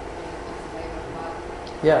than the way of love.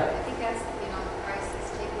 Yeah. I think that's, Christ says,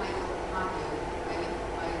 take my yoke upon you. I mean,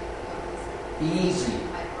 my yoke is Easy.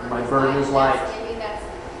 My burden is light. Maybe that's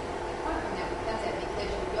it, because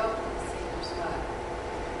your yoke is Savior's love.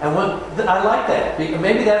 And I like that.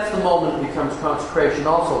 Maybe that's the moment it becomes consecration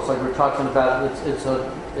also. It's like we're talking about, it's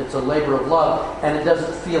a labor of love, and it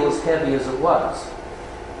doesn't feel as heavy as it was.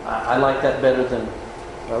 I like that better than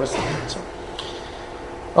I was thinking. So.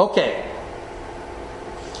 Okay.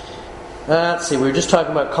 Let's see, we were just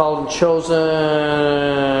talking about called and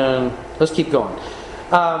chosen. Let's keep going.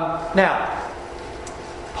 Now,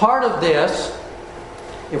 part of this,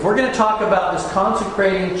 if we're going to talk about this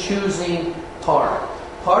consecrating, choosing part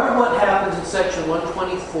of what happens in section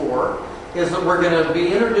 124 is that we're going to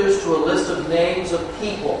be introduced to a list of names of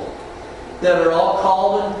people that are all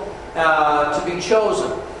called to be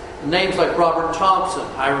chosen. Names like Robert Thompson,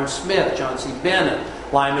 Hiram Smith, John C. Bennett,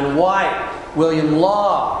 Lyman White, William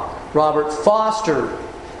Law, Robert Foster,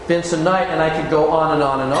 Vincent Knight, and I could go on and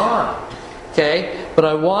on and on. Okay? But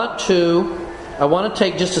I want to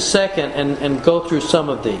take just a second and go through some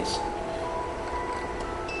of these.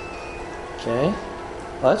 Okay?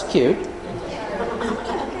 Well, that's cute.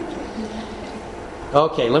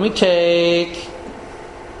 Okay, let me take...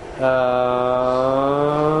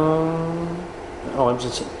 I'm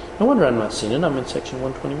just... No wonder I'm not seeing it. I'm in section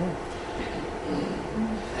 121.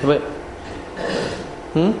 But...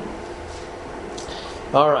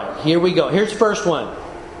 All right, here we go. Here's the first one.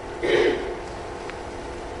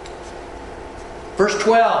 Verse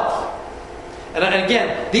 12. And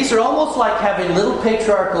again, these are almost like having little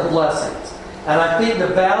patriarchal blessings. And I think the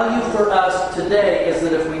value for us today is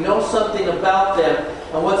that if we know something about them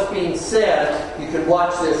and what's being said, you can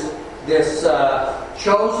watch this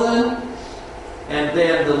chosen, and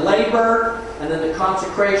then the labor, and then the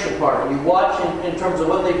consecration part. And you watch in terms of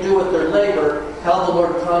what they do with their labor, how the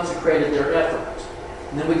Lord consecrated their efforts.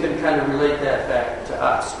 And then we can kind of relate that back to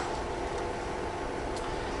us.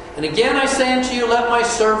 And again I say unto you, let my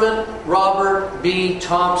servant Robert B.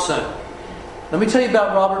 Thompson. Let me tell you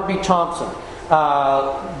about Robert B. Thompson.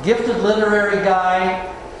 Gifted literary guy,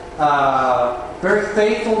 very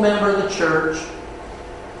faithful member of the church,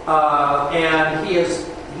 and he is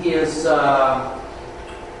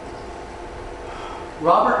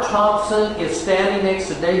Robert Thompson is standing next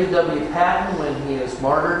to David W. Patton when he is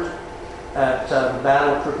martyred at the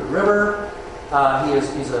Battle of Crooked River.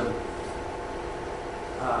 He's a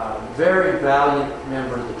very valiant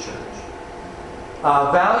member of the church.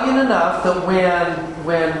 Valiant enough that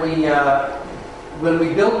when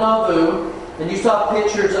we built Nauvoo, and you saw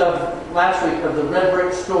pictures of last week of the red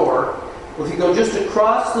brick store. Well, if you go just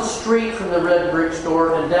across the street from the red brick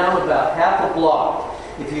store and down about half a block,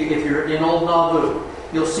 if you're in Old Nauvoo,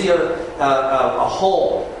 you'll see a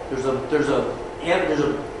hole. There's an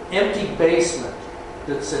empty basement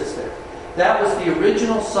that sits there. That was the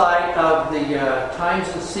original site of the Times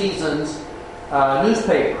and Seasons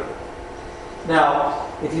newspaper. Now,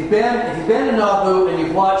 if you've been in Nauvoo and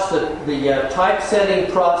you've watched the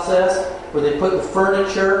typesetting process where they put the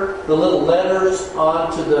furniture, the little letters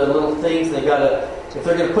onto the little things, if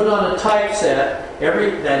they're going to put it on a typeset,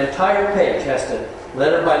 that entire page has to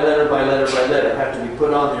letter by letter by letter by letter have to be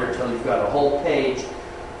put on there until you've got a whole page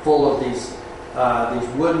full of these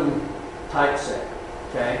wooden typeset.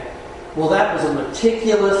 Okay. Well, that was a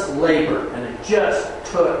meticulous labor, and it just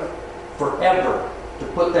took forever to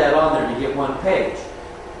put that on there to get one page,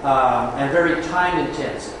 and very time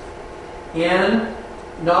intensive. In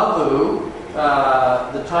Nauvoo,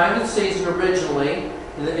 the Times and Season originally,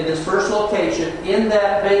 in its first location, in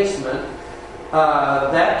that basement,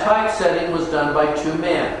 that typesetting was done by two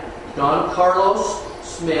men, Don Carlos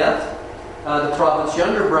Smith, the prophet's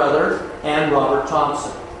younger brother, and Robert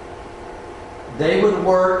Thompson. They would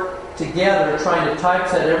work together trying to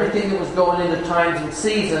typeset everything that was going into Times and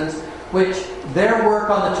Seasons, which their work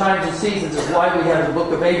on the Times and Seasons is why we have the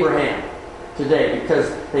Book of Abraham today,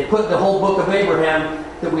 because they put the whole Book of Abraham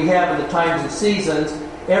that we have in the Times and Seasons.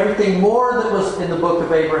 Everything more that was in the Book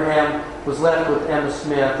of Abraham was left with Emma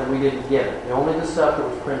Smith, and we didn't get it. Only the stuff that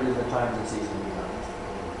was printed in the Times and Seasons we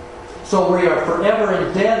got. So we are forever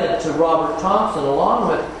indebted to Robert Thompson, along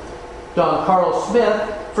with Don Carlos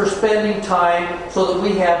Smith, for spending time so that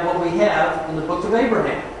we have what we have in the Book of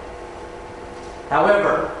Abraham.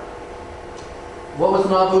 However, what was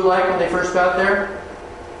Nauvoo like when they first got there?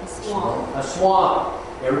 A swamp. A swamp.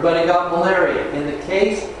 Everybody got malaria. In the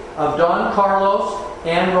case of Don Carlos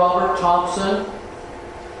and Robert Thompson,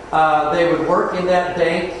 they would work in that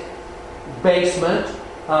dank basement.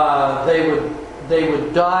 They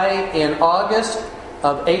would die in August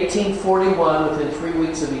of 1841, within 3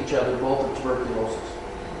 weeks of each other, both of tuberculosis.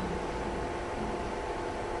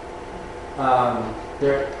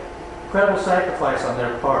 Their incredible sacrifice on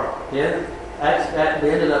their part. They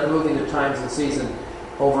ended up moving the Times and Season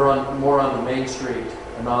over more on the main street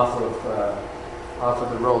and off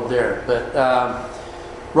of the road there. But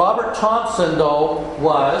Robert Thompson, though,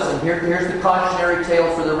 was, and here's the cautionary tale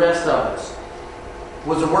for the rest of us,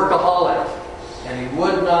 was a workaholic, and he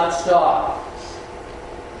would not stop.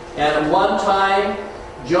 And at one time,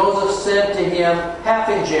 Joseph said to him, half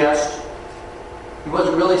in jest, he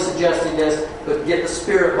wasn't really suggesting this, but get the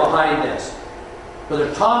spirit behind this.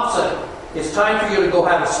 Brother Thompson, it's time for you to go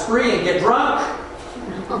have a spree and get drunk.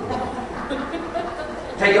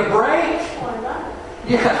 Take a break.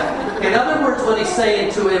 Yeah. In other words, what he's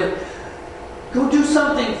saying to him, go do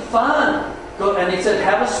something fun. Go, and he said,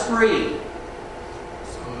 have a spree.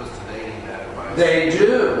 Some of us today need that advice. They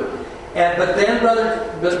do. But then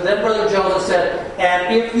Brother Joseph said,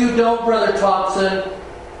 and if you don't, Brother Thompson,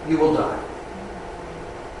 you will die.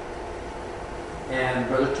 And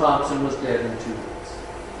Brother Thompson was dead in 2 weeks.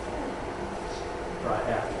 Right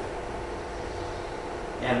after.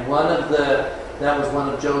 And that was one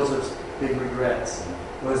of Joseph's big regrets,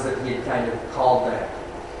 was that he had kind of called that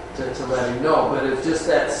to let him know. But it's just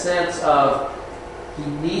that sense of he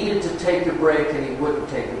needed to take a break and he wouldn't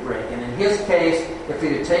take a break. And in his case, if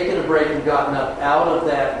he had taken a break and gotten up out of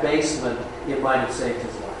that basement, it might have saved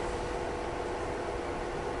his life.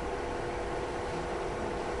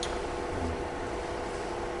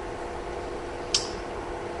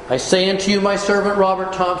 I say unto you, my servant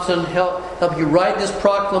Robert Thompson, help you write this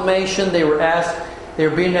proclamation. They were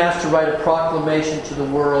being asked to write a proclamation to the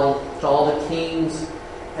world, to all the kings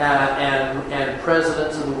and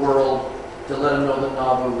presidents of the world, to let them know that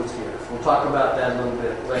Nauvoo was here. We'll talk about that a little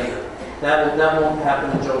bit later. That won't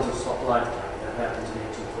happen in Joseph's lifetime. That happens in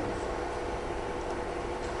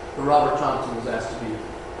 1845. But Robert Thompson was asked to be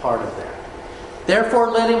part of that. Therefore,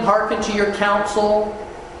 let him hearken to your counsel.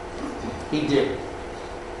 He did.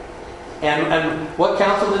 And what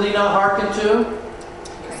counsel did he not hearken to?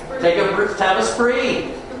 Have a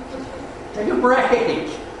spree. Take a break.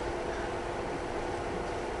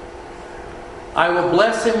 I will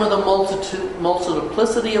bless him with a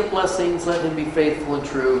multiplicity of blessings. Let him be faithful and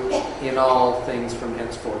true in all things from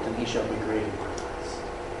henceforth, and he shall be great in my eyes.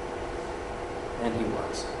 And he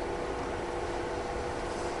was.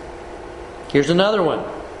 Here's another one.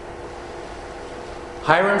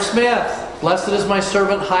 Hiram Smith. Blessed is my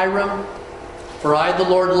servant Hiram, for I, the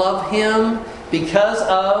Lord, love him because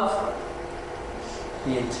of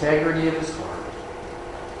the integrity of his heart.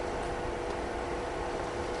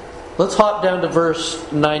 Let's hop down to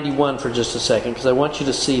verse 91 for just a second, because I want you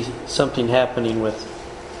to see something happening with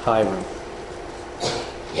Hiram.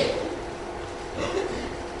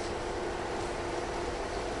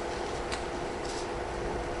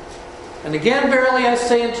 And again, verily I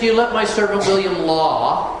say unto you, let my servant William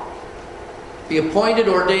Law be appointed,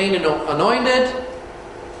 ordained, and anointed.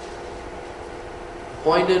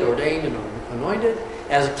 Appointed, ordained, and anointed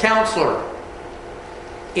as a counselor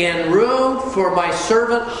in room for my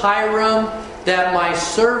servant Hiram, that my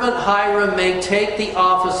servant Hiram may take the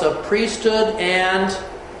office of priesthood and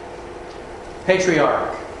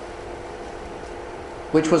patriarch,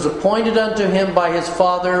 which was appointed unto him by his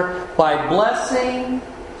father by blessing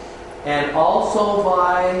and also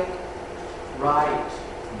by right.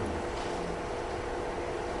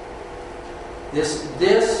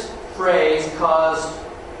 This phrase caused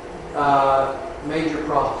major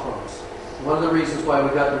problems. One of the reasons why we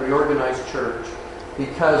got the reorganized church,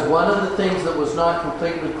 because one of the things that was not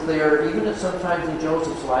completely clear, even sometimes in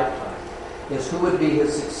Joseph's lifetime, is who would be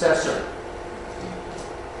his successor.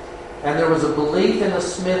 And there was a belief in the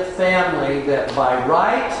Smith family that by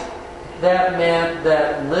right, that meant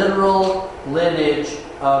that literal lineage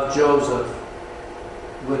of Joseph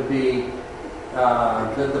would be,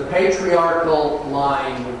 the patriarchal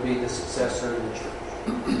line would be the successor in the church.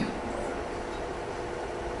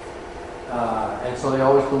 And so they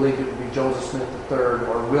always believed it would be Joseph Smith III,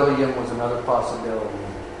 or William was another possibility. Do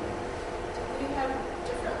we have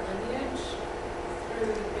different lineage through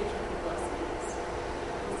the patriarchal blessings?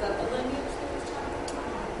 Is that the lineage that was talking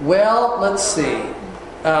about? Well, let's see.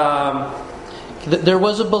 There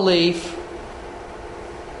was a belief.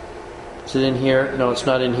 Is it in here? No, it's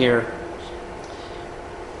not in here.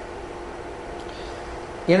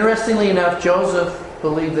 Interestingly enough, Joseph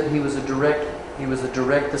believed that he was a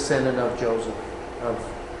direct descendant of Joseph,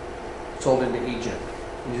 sold into Egypt.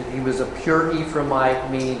 He was a pure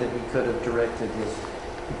Ephraimite, meaning that he could have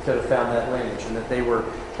found that lineage, and that they were,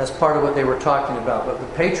 as part of what they were talking about. But the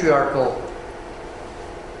patriarchal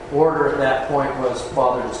order at that point was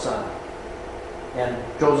father to son. And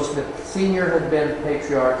Joseph Smith Sr. had been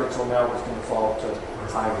patriarch, and so now it was going to fall to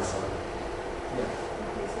Hiram's son. Yeah.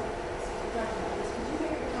 Okay, so we're talking about this. Could you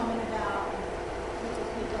make a comment about what the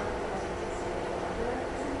patriarchal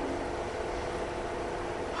blessings and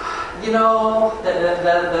You know,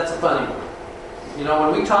 that's a funny one. You know,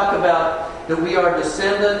 when we talk about that we are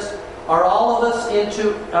descendants, are all of us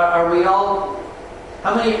are we all,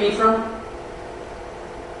 how many of Ephraim?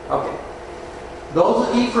 Okay. Those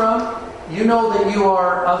of Ephraim, you know that you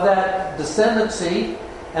are of that descendancy,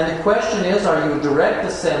 and the question is, are you a direct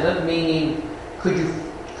descendant, meaning could you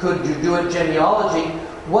do it genealogy?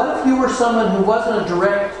 What if you were someone who wasn't a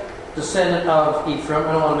direct descendant of Ephraim?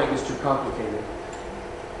 I don't want to make this too complicated.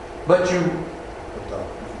 But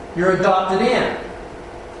you're adopted in.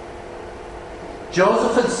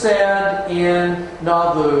 Joseph had said in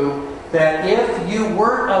Nauvoo that if you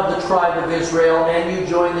weren't of the tribe of Israel and you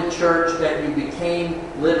joined the church, that you became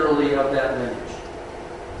literally of that lineage.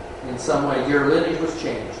 In some way, your lineage was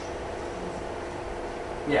changed.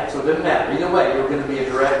 Yeah, so it didn't matter. Either way, you were going to be a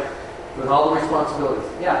direct, with all the responsibilities.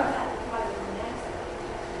 Yeah.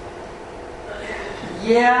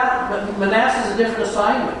 Yeah, but Manasseh is a different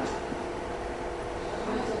assignment.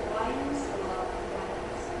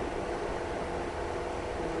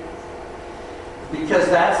 Because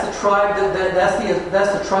that's the tribe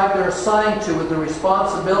that's the tribe they're assigned to, with the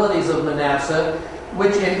responsibilities of Manasseh,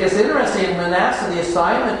 which is interesting. In Manasseh, the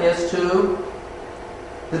assignment is to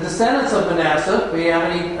the descendants of Manasseh. Do we have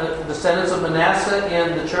any descendants of Manasseh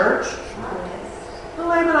in the church? The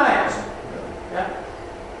Lamanites. Yeah.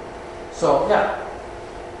 So, yeah.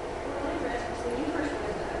 When you first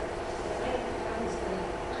read that, I was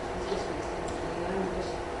I'm just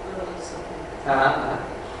really something.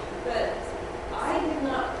 But I did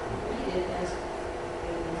not read it as a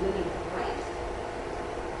living right.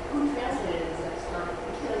 Who translated it as that stuff?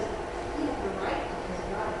 Because he had the right, because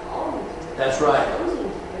God called him to it. That's right. Chosen to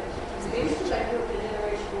it. Maybe since I grew up in a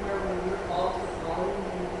generation where when we were called to follow and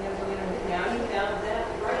now you have that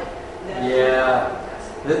right. Yeah.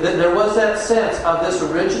 There was that sense of this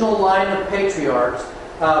original line of patriarchs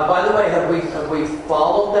By the way, have we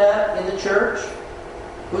followed that in the church?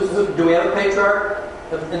 Do we have a patriarch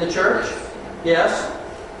in the church? Yes.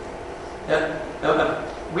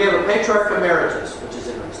 We have a patriarch emeritus, which is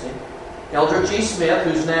interesting. Elder G. Smith,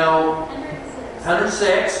 who's now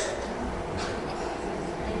 106,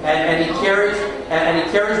 and he carries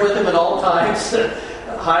with him at all times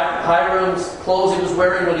Hiram's clothes he was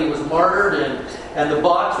wearing when he was martyred, and the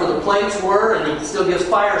box where the plates were, and he still gives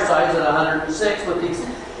firesides at 106 with these,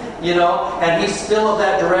 and he's still of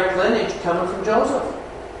that direct lineage coming from Joseph,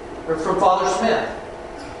 or from Father Smith.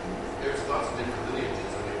 There's lots of different lineages.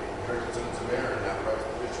 I mean, Hurricane Samara and now Christ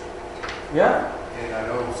the Bishop. Yeah. And I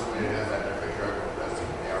know somebody that has that their patriarchal blessing.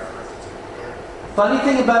 They are Hurricane Samara. Funny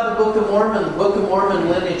thing about the Book of Mormon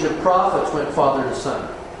lineage of prophets went father to son.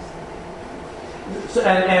 So,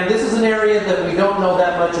 and this is an area that we don't know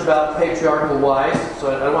that much about patriarchal wise,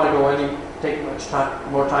 so I don't want to take much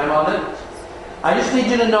more time on it. I just need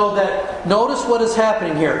you to know that, notice what is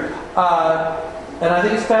happening here. And I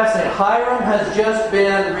think it's fascinating. Hiram has just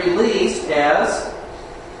been released as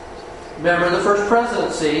member of the first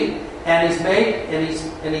presidency, and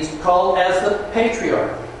he's called as the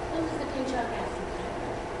patriarch. When does the patriarch have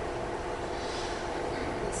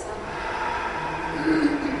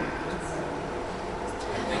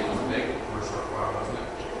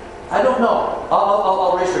I don't know.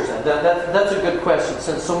 I'll research that. That's a good question,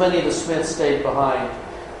 since so many of the Smiths stayed behind.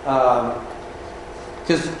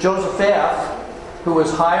 Because Joseph, who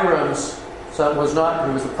was Hiram's son, he was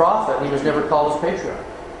a prophet, and he was never called as patriarch.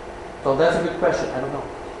 So that's a good question. I don't know.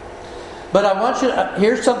 But I want you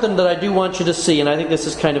here's something that I do want you to see, and I think this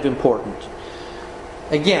is kind of important.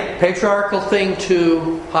 Again, patriarchal thing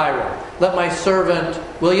to Hiram. Let my servant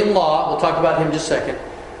William Law, we'll talk about him in just a second,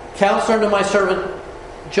 counselor unto my servant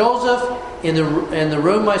Joseph, in the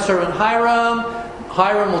room my servant Hiram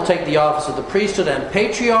will take the office of the priesthood and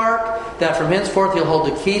patriarch, that from henceforth he'll hold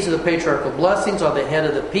the keys of the patriarchal blessings on the head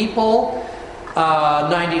of the people.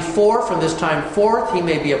 94, from this time forth he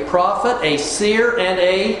may be a prophet, a seer, and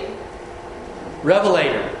a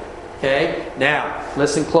revelator. Okay? Now,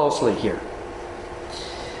 listen closely here.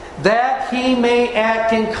 That he may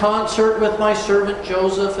act in concert with my servant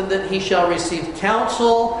Joseph, and that he shall receive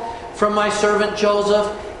counsel from my servant Joseph,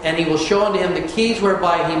 and he will show unto him the keys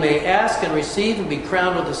whereby he may ask and receive and be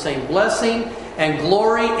crowned with the same blessing and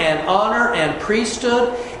glory and honor and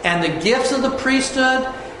priesthood, and the gifts of the priesthood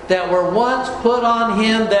that were once put on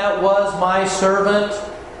him that was my servant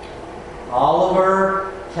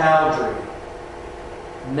Oliver Cowdery.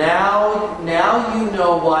 Now you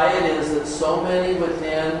know why it is that so many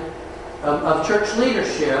within of church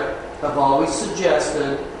leadership have always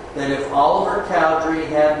suggested that if Oliver Cowdery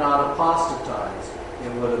had not apostatized,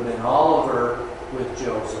 it would have been Oliver with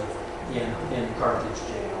Joseph in Carthage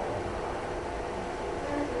jail.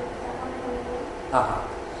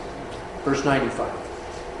 Verse 95.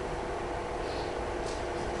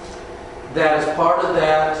 That as part of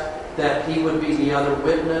that he would be the other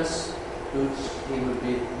witness,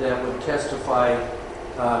 that would testify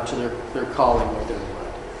to their calling with their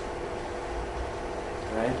blood.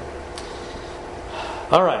 Right?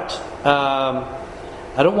 All right.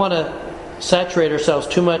 I don't want to saturate ourselves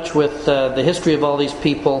too much with the history of all these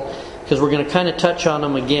people, because we're going to kind of touch on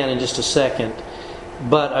them again in just a second.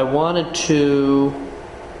 But I wanted to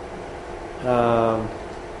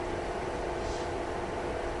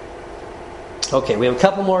okay, we have a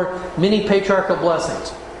couple more mini patriarchal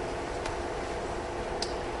blessings.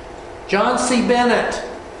 John C. Bennett,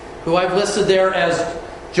 who I've listed there as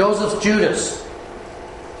Joseph's Judas.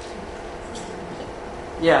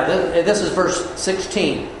 Yeah, this is verse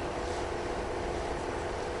 16.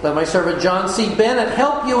 Let my servant John C. Bennett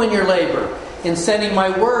help you in your labor, in sending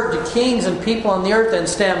my word to kings and people on the earth, and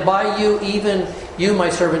stand by you, even you, my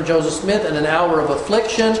servant Joseph Smith, in an hour of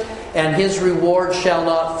affliction, and his reward shall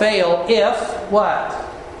not fail if, what?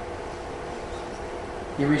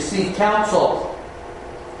 You receive counsel.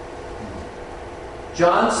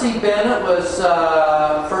 John C. Bennett was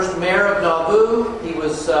first mayor of Nauvoo.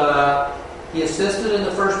 He assisted in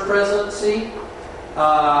the first presidency.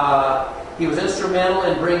 He was instrumental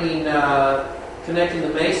in connecting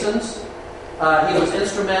the Masons. He was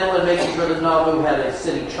instrumental in making sure that Nauvoo had a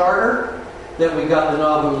city charter, that we got the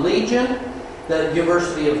Nauvoo Legion, the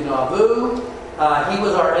University of Nauvoo. He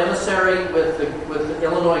was our emissary with the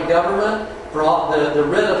Illinois government for all the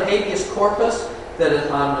writ of habeas corpus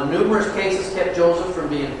that on numerous cases kept Joseph from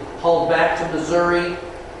being hauled back to Missouri.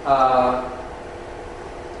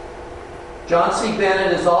 John C.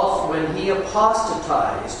 Bennett is also, when he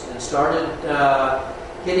apostatized and started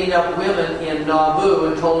hitting up women in Nauvoo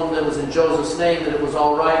and told them that it was in Joseph's name that it was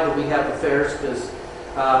all right that we have affairs, because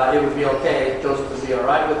it would be okay. Joseph would be all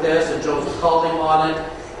right with this, and Joseph called him on it,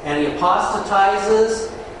 and he apostatizes.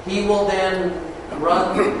 He will then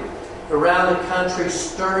run around the country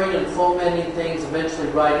stirring and fomenting things, eventually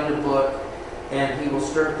writing a book, and he will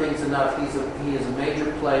stir things enough. He is a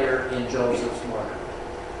major player in Joseph's martyrdom.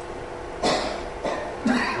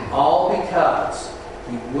 All because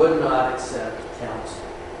he would not accept counsel,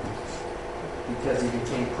 because he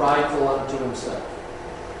became prideful unto himself.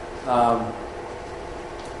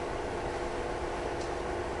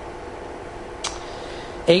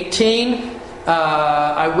 18,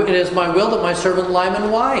 it is my will that my servant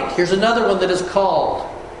Lyman White, here's another one that is called,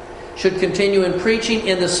 should continue in preaching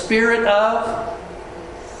in the spirit of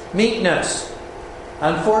meekness.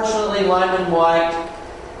 Unfortunately, Lyman White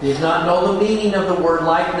did not know the meaning of the word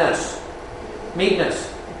likeness.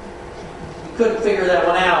 Meekness. He couldn't figure that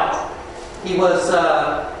one out. He was,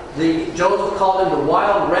 Joseph called him the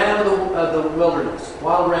wild ram of the wilderness.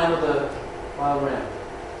 Wild ram of the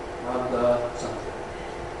something.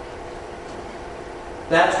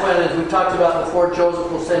 That's when, as we talked about before,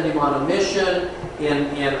 Joseph will send him on a mission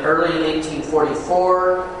in early in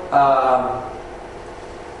 1844.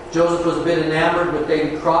 Joseph was a bit enamored with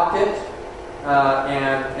Davy Crockett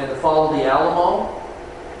and the fall of the Alamo.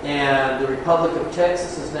 And the Republic of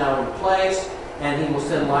Texas is now in place. And he will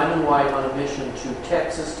send Lyman White on a mission to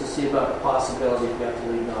Texas to see about the possibility, if you have to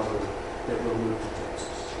leave Nauvoo, that we'll move to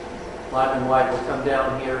Texas. Lyman White will come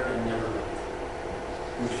down here and never leave.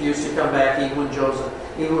 Refused to come back, even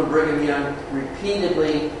when Brigham Young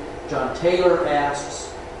repeatedly, John Taylor asks,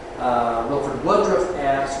 Wilford Woodruff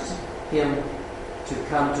asks him to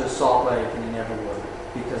come to Salt Lake, and he never would,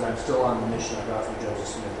 because I'm still on the mission I got from Joseph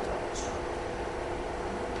Smith at this time.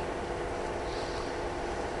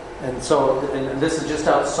 And so, and this is just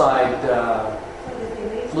outside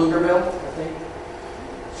Pflugerville, I think.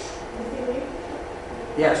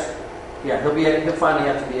 Yes. Yeah, he'll finally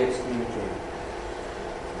have to be excommunicated.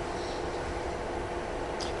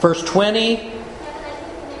 Verse 20.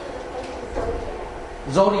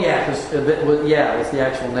 Zodiac is a bit, was the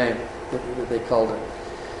actual name that they called it.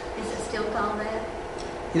 Is it still called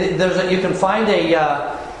that? You can find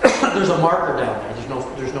there's a marker down there.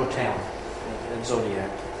 There's no town in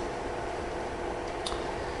Zodiac.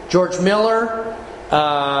 George Miller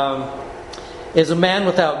is a man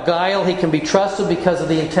without guile. He can be trusted because of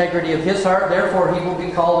the integrity of his heart. Therefore, he will be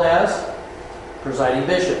called as presiding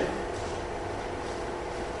bishop.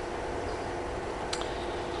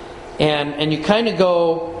 And you kind of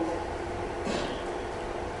go,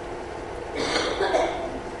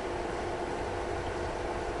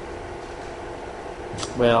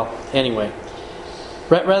 well, anyway,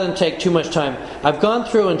 rather than take too much time, I've gone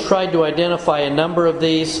through and tried to identify a number of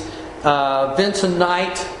these. Vincent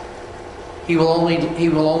Knight, he will only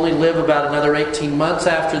live about another 18 months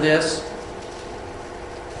after this.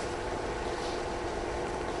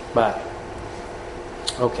 But,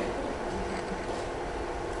 okay.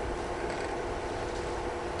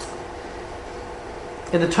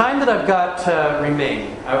 In the time that I've got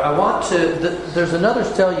remaining, I want to... there's another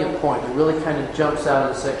salient point that really kind of jumps out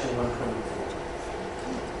of section 124.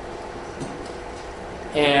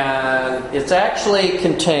 And it's actually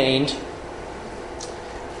contained...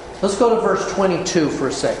 Let's go to verse 22 for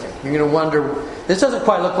a second. You're going to wonder... This doesn't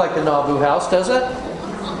quite look like the Nauvoo house, does it?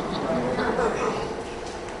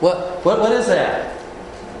 What is that?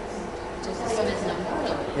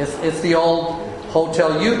 It's the old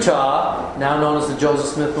Hotel Utah, now known as the Joseph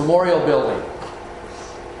Smith Memorial Building.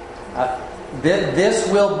 This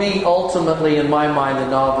will be ultimately, in my mind, the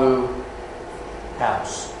Nauvoo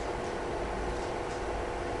house.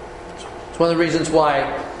 It's one of the reasons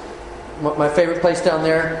why my favorite place down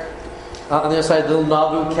there, on the other side, the little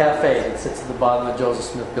Nauvoo Cafe that sits at the bottom of the Joseph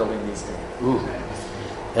Smith Building these days. Ooh,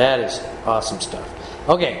 that is awesome stuff.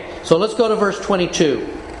 Okay, so let's go to verse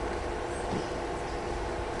 22.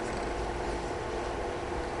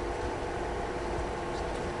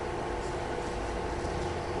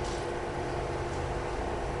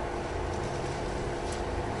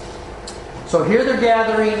 So here they're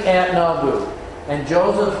gathering at Nauvoo. And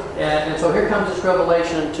Joseph, and so here comes this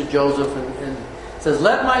revelation to Joseph, and it says,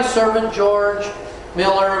 "Let my servant George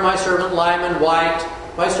Miller, my servant Lyman White,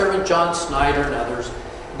 my servant John Snyder, and others,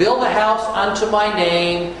 build a house unto my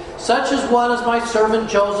name, such as one as my servant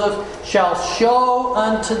Joseph shall show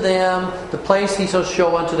unto them, the place he shall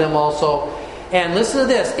show unto them also. And listen to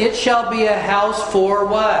this, it shall be a house for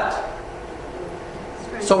what?"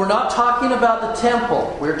 So we're not talking about the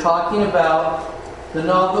temple. We're talking about the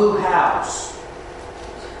Nauvoo house.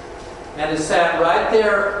 And it's sat right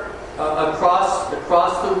there across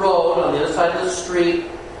the road on the other side of the street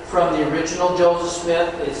from the original Joseph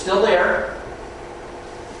Smith. It's still there.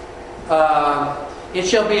 It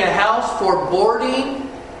shall be a house for boarding,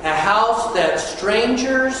 a house that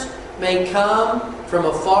strangers may come from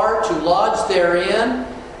afar to lodge therein.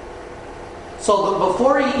 So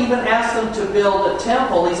before he even asked them to build a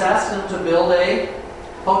temple, he's asking them to build a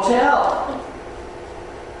hotel.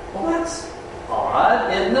 Well, that's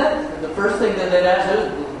odd, isn't it? The first thing that they'd ask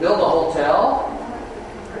is build a hotel.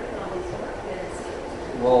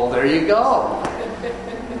 Well, there you go.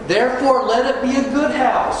 Therefore, let it be a good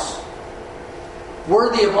house,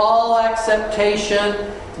 worthy of all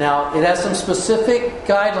acceptation. Now, it has some specific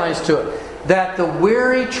guidelines to it. That the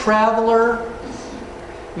weary traveler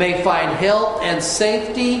may find help and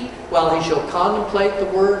safety while he shall contemplate the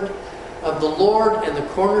word of the Lord and the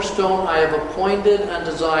cornerstone I have appointed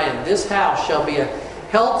unto Zion. This house shall be a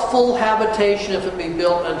healthful habitation if it be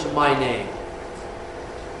built unto my name.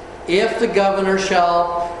 If the governor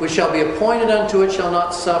which shall be appointed unto it shall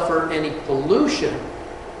not suffer any pollution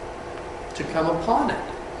to come upon it.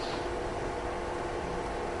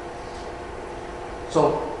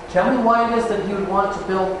 So, tell me why it is that he would want to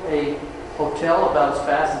build a hotel about as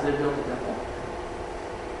fast as they built a temple.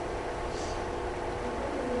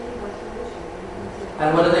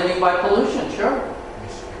 And what do they mean by pollution? Sure.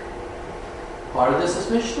 Part of this is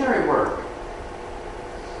missionary work.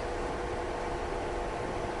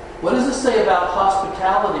 What does this say about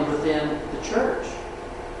hospitality within the church?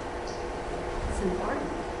 It's important.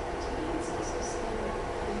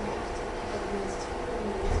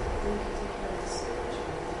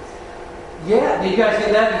 Yeah, you guys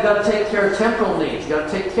get that? You've got to take care of temporal needs. You've got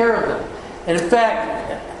to take care of them. And in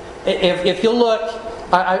fact, if you look,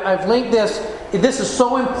 I've linked this. This is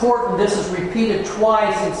so important. This is repeated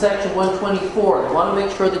twice in section 124. I want to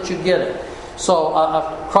make sure that you get it. So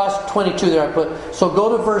across 22 there I put. So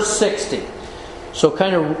go to verse 60. So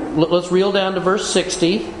kind of let's reel down to verse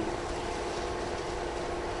 60.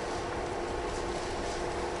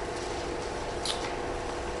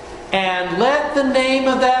 And let the name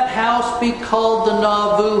of that house be called the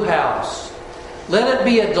Nauvoo house. Let it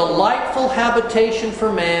be a delightful habitation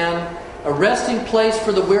for man, a resting place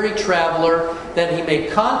for the weary traveler, that he may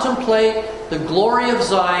contemplate the glory of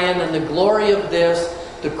Zion and the glory of this,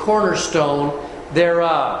 the cornerstone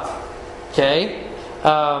thereof. Okay?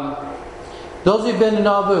 Those who've been to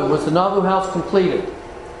Nauvoo, was the Nauvoo house completed?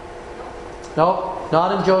 No,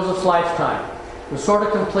 not in Joseph's lifetime. It was sort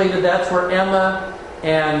of completed. That's where Emma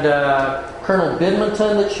and Colonel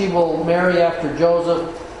Bidmonton, that she will marry after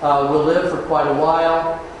Joseph, will live for quite a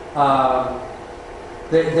while.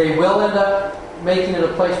 They will end up making it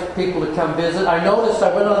a place for people to come visit. I noticed,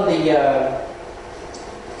 I went on the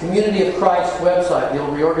Community of Christ website, the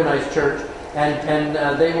old reorganized church, and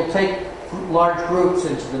they will take large groups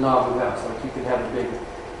into the Nauvoo house. Like you could have a big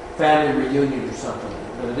family reunion or something.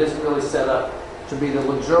 But it isn't really set up to be the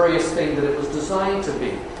luxurious thing that it was designed to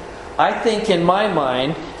be. I think in my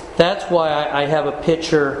mind, that's why I have a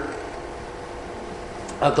picture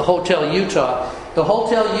of the Hotel Utah. The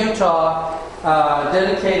Hotel Utah,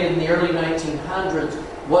 dedicated in the early 1900s,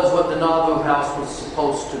 was what the Nauvoo house was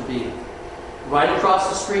supposed to be. Right across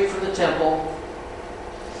the street from the temple,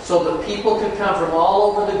 so that people could come from all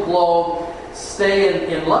over the globe,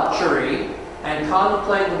 stay in luxury, and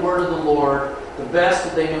contemplate the word of the Lord, the best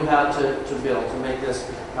that they knew how to build, to make this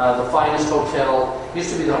the finest hotel. It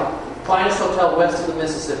used to be the finest hotel west of the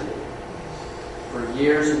Mississippi for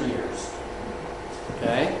years and years.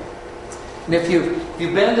 Okay? And if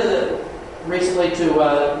you've been recently to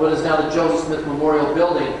what is now the Joseph Smith Memorial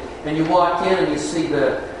Building, and you walk in and you see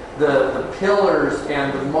the pillars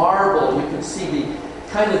and the marble, you can see the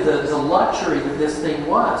kind of the luxury that this thing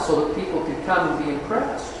was, so that people could come and be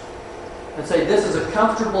impressed and say, this is a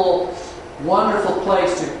comfortable, wonderful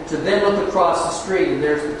place to then look across the street and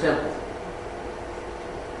there's the temple.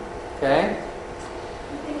 Okay?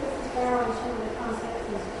 You think this is borrowing some of the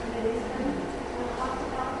concepts of Trinity talked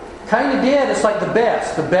about? Kind of did. It's like the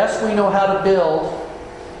best we know how to build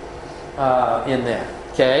in that.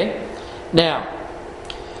 Okay? Now,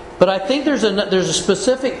 but I think there's a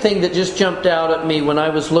specific thing that just jumped out at me when I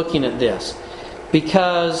was looking at this,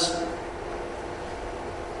 because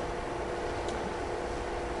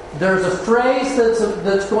there's a phrase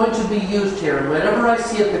that's going to be used here, and whenever I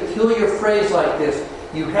see a peculiar phrase like this,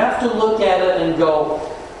 you have to look at it and go,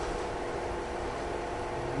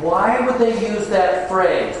 why would they use that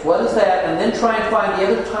phrase? What is that? And then try and find the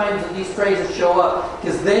other times that these phrases show up,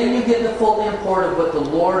 because then you get the full import of what the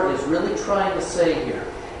Lord is really trying to say here.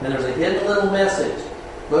 And there's a hidden little message.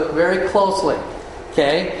 Look very closely.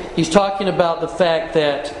 Okay? He's talking about the fact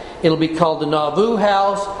that it'll be called the Nauvoo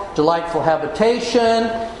house, delightful habitation.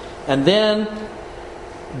 And then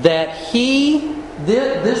that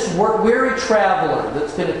this weary traveler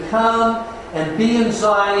that's going to come and be in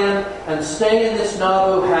Zion and stay in this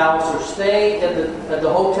Nauvoo house or stay at the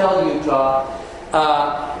Hotel Utah,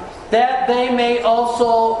 that they may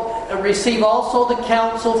also receive also the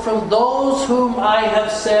counsel from those whom I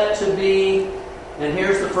have set to be, and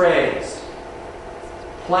here's the phrase,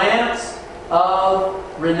 plants of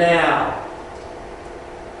renown,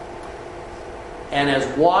 and as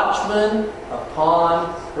watchmen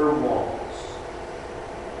upon her walls.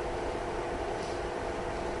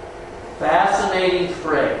 Fascinating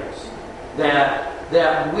phrase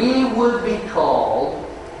that we would be called,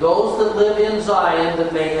 those that live in Zion,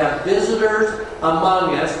 that may have visitors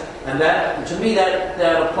among us, and that, to me,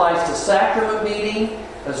 that applies to sacrament meeting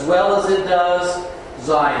as well as it does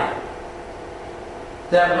Zion.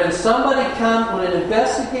 That when when an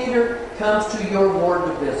investigator comes to your ward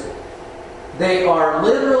to visit, they are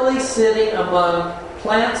literally sitting among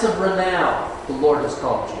plants of renown, the Lord has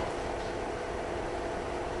called you.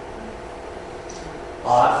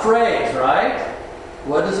 Odd phrase, right?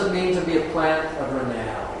 What does it mean to be a plant of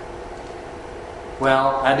renown?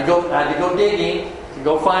 Well, I had to go digging to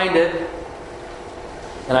go find it.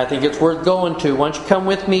 And I think it's worth going to. Why don't you come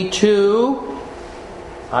with me to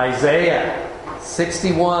Isaiah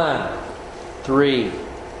 61:3.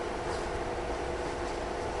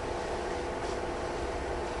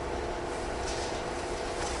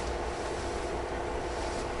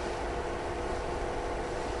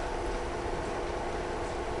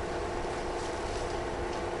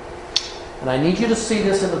 And I need you to see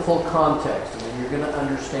this in the full context, and then you're going to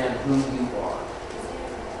understand who you are.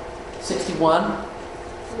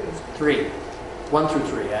 61:3. 1 through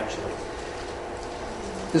 3, actually.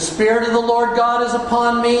 The Spirit of the Lord God is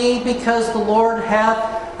upon me, because the Lord hath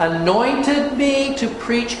anointed me to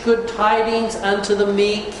preach good tidings unto the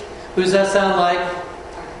meek. Who does that sound like?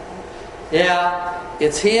 Yeah,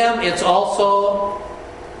 it's Him. It's also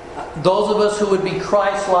those of us who would be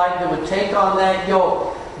Christ-like, that would take on that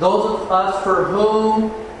yoke. Those of us for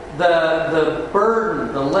whom the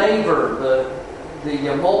burden, the labor,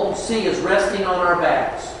 the molten sea is resting on our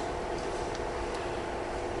backs.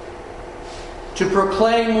 To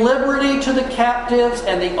proclaim liberty to the captives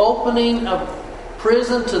and the opening of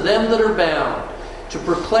prison to them that are bound. To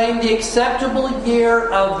proclaim the acceptable year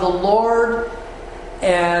of the Lord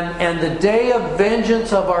and the day of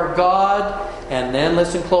vengeance of our God. And then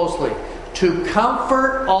listen closely. To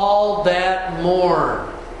comfort all that mourn.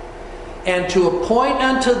 And to appoint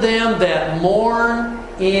unto them that mourn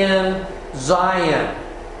in Zion.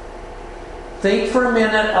 Think for a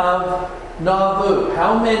minute of Nauvoo.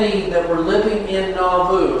 How many that were living in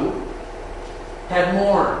Nauvoo had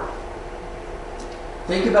mourned?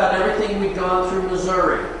 Think about everything we've gone through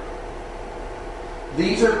Missouri.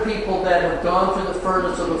 These are people that have gone through the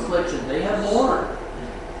furnace of affliction. They have mourned.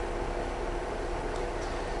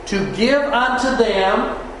 To give unto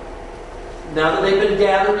them, now that they've been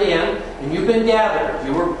gathered in, and you've been gathered,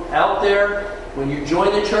 you were out there when you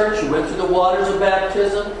joined the church, you went through the waters of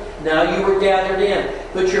baptism, now you were gathered in.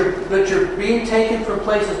 But you're being taken from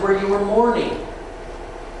places where you were mourning.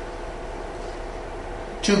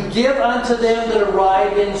 To give unto them that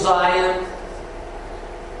arrive in Zion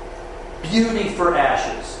beauty for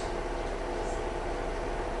ashes.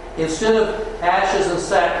 Instead of ashes and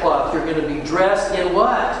sackcloth, you're going to be dressed in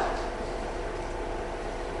what?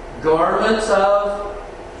 Garments of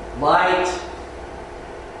light.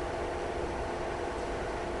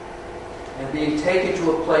 And being taken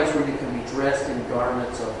to a place where you can be dressed in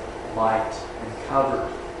garments of light and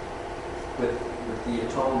covered with the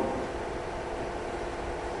atonement.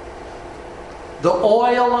 The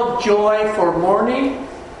oil of joy for mourning.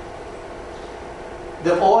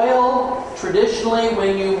 The oil, traditionally,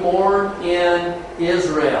 when you mourn in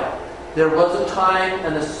Israel, there was a time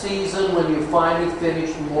and a season when you finally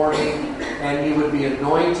finished mourning and you would be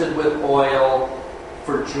anointed with oil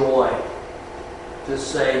for joy. To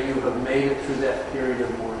say you have made it through that period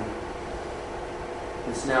of mourning.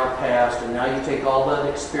 It's now past, and now you take all that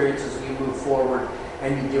experiences and you move forward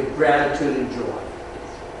and you give gratitude and joy.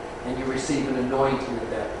 And you receive an anointing at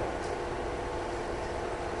that point.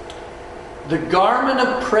 The garment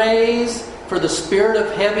of praise for the spirit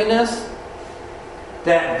of heaviness,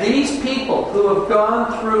 that these people who have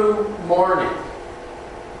gone through mourning,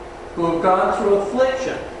 who have gone through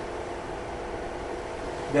affliction,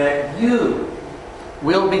 that you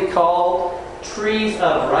will be called trees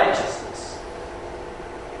of righteousness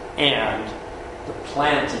and the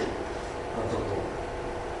planting of the Lord,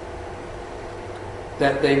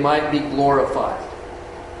 that they might be glorified.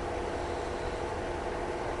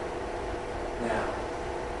 Now,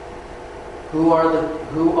 Who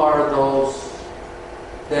are those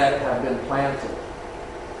that have been planted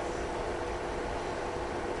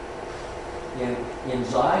in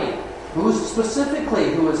Zion? Who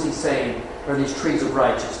is he saying are these trees of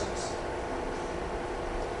righteousness?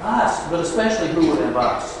 Us, but especially who of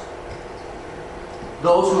us?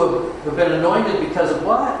 Those who have been anointed because of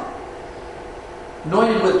what?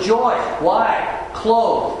 Anointed with joy. Why?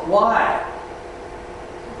 Clothed. Why?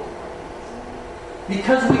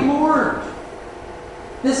 Because we mourned.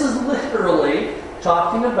 This is literally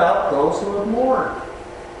talking about those who have mourned.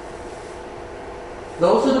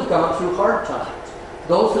 Those that have gone through hard times.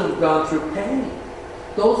 Those that have gone through pain.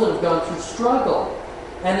 Those that have gone through struggle.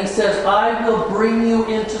 And he says, I will bring you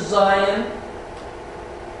into Zion.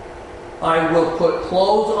 I will put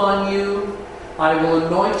clothes on you. I will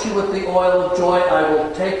anoint you with the oil of joy. I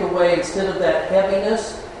will take away, instead of that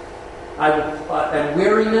heaviness and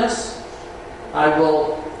weariness, I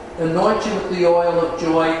will anoint you with the oil of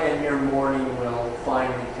joy, and your mourning will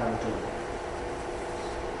finally come to an end.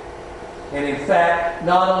 And in fact,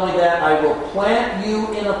 not only that, I will plant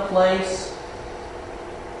you in a place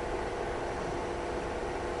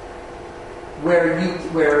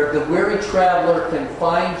where the weary traveler can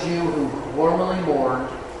find you who formerly mourned,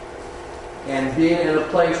 and be in a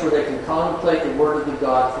place where they can contemplate the word of the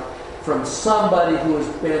God from somebody who has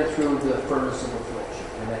been through the furnace of affliction.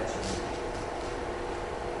 And that's you.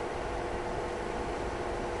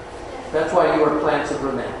 That's why you are plants of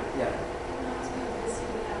renown. Yeah.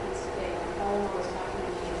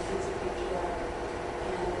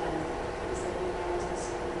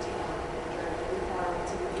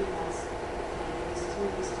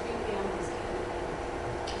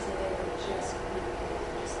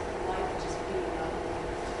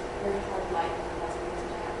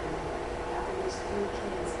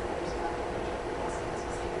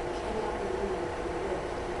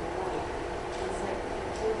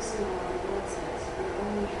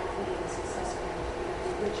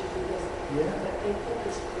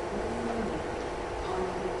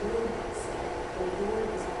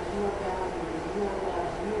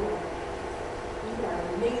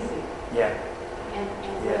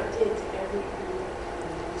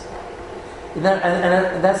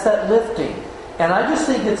 And that's that lifting. And I just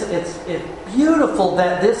think it's beautiful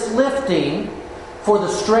that this lifting for the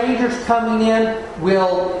strangers coming in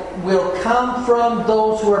will come from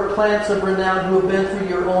those who are plants of renown, who have been through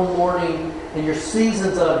your own mourning and your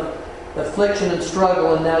seasons of affliction and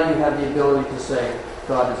struggle, and now you have the ability to say,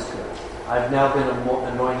 God is good. I've now been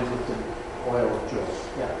anointed with the oil of joy.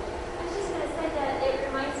 Yeah. I was just going to say that it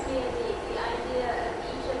reminds me of the idea of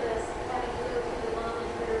each of us having to go through the long and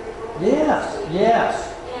dreary road. Yes.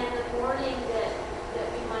 And the mourning that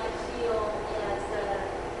we might feel as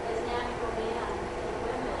natural men and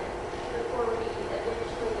women before we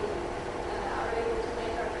eventually are able to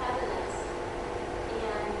make our covenants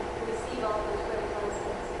and receive all those great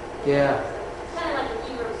blessings. Yeah. It's kind of like a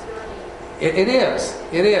hero's journey. It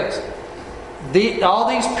is. All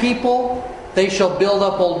these people, they shall build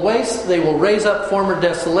up old wastes. They will raise up former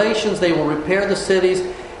desolations. They will repair the cities,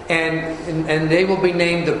 and they will be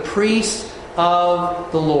named the priests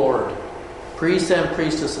of the Lord. Priests and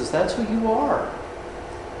priestesses. That's who you are.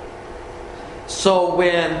 So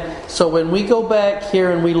when we go back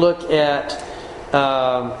here and we look at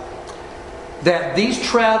that these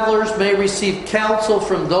travelers may receive counsel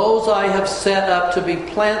from those I have set up to be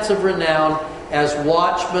plants of renown as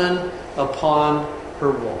watchmen upon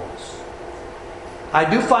her walls. I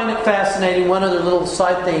do find it fascinating, one other little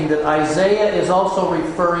side thing, that Isaiah is also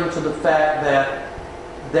referring to the fact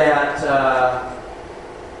that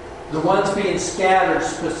the ones being scattered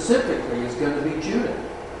specifically is going to be Judah.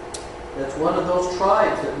 That's one of those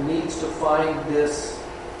tribes that needs to find this,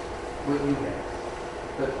 what you have.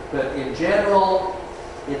 But in general,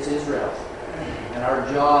 it's Israel. And our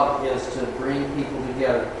job is to bring people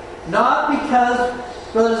together. Not because,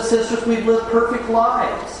 brothers and sisters, we've lived perfect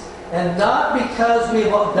lives. And not because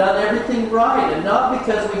we've done everything right. And not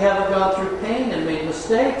because we haven't gone through pain and made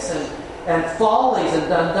mistakes and follies and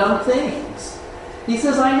done dumb things. He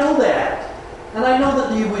says, I know that. And I know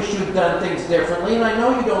that you wish you'd done things differently. And I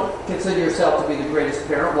know you don't consider yourself to be the greatest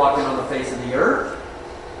parent walking on the face of the earth.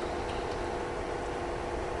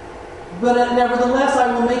 But nevertheless,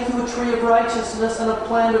 I will make you a tree of righteousness and a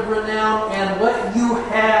plant of renown. And what you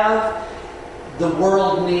have, the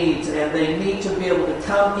world needs. And they need to be able to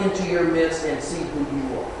come into your midst and see who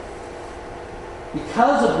you are.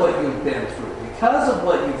 Because of what you've been through. Because of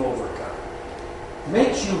what you've overcome.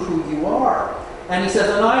 Makes you who you are. And he says,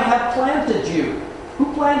 and I have planted you.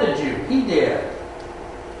 Who planted you? He did.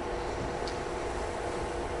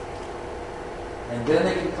 And And then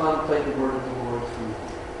they can contemplate the word of the Lord through you.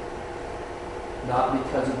 Not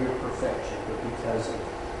because of your perfection, but because of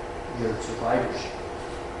your survivorship.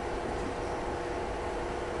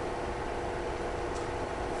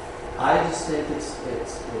 I just think it's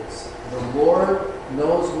the Lord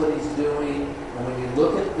knows what He's doing, and when you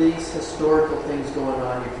look at these historical things going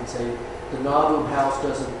on, you can say, the Nauvoo house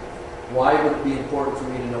doesn't, why would it be important for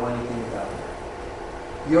me to know anything about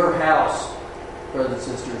it? Your house, brothers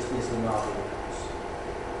and sisters, is the Nauvoo house.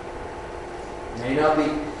 It may not be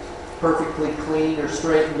perfectly clean or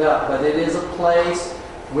straightened up, but it is a place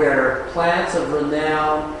where plants of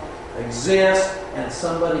renown exist, and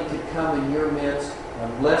somebody could come in your midst. A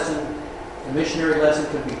missionary lesson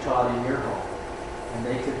could be taught in your home, and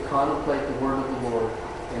they could contemplate the word of the Lord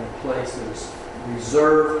in a place that is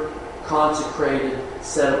reserved, consecrated,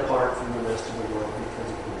 set apart from the rest of the world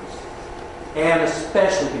because of this, and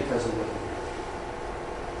especially because of what you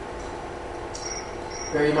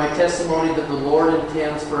do. Bear you my testimony that the Lord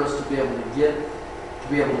intends for us to be able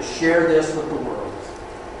to share this with the world,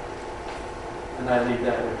 and I leave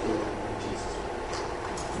that with you in Jesus'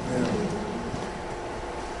 name. Amen.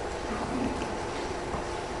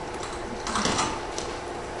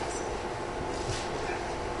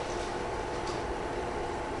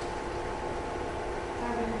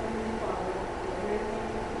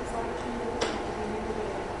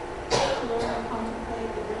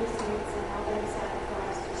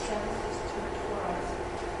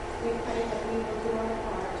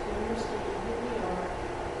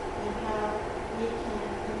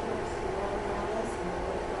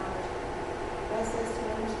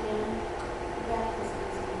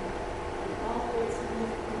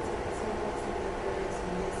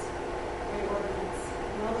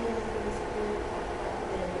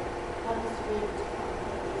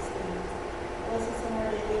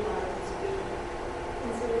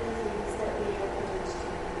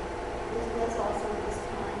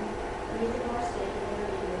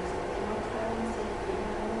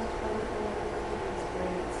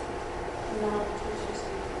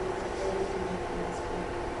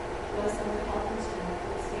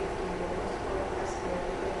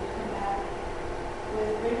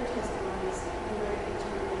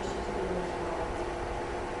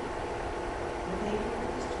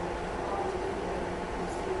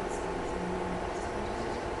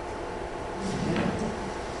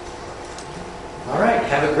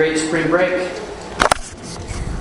 Have a great spring break.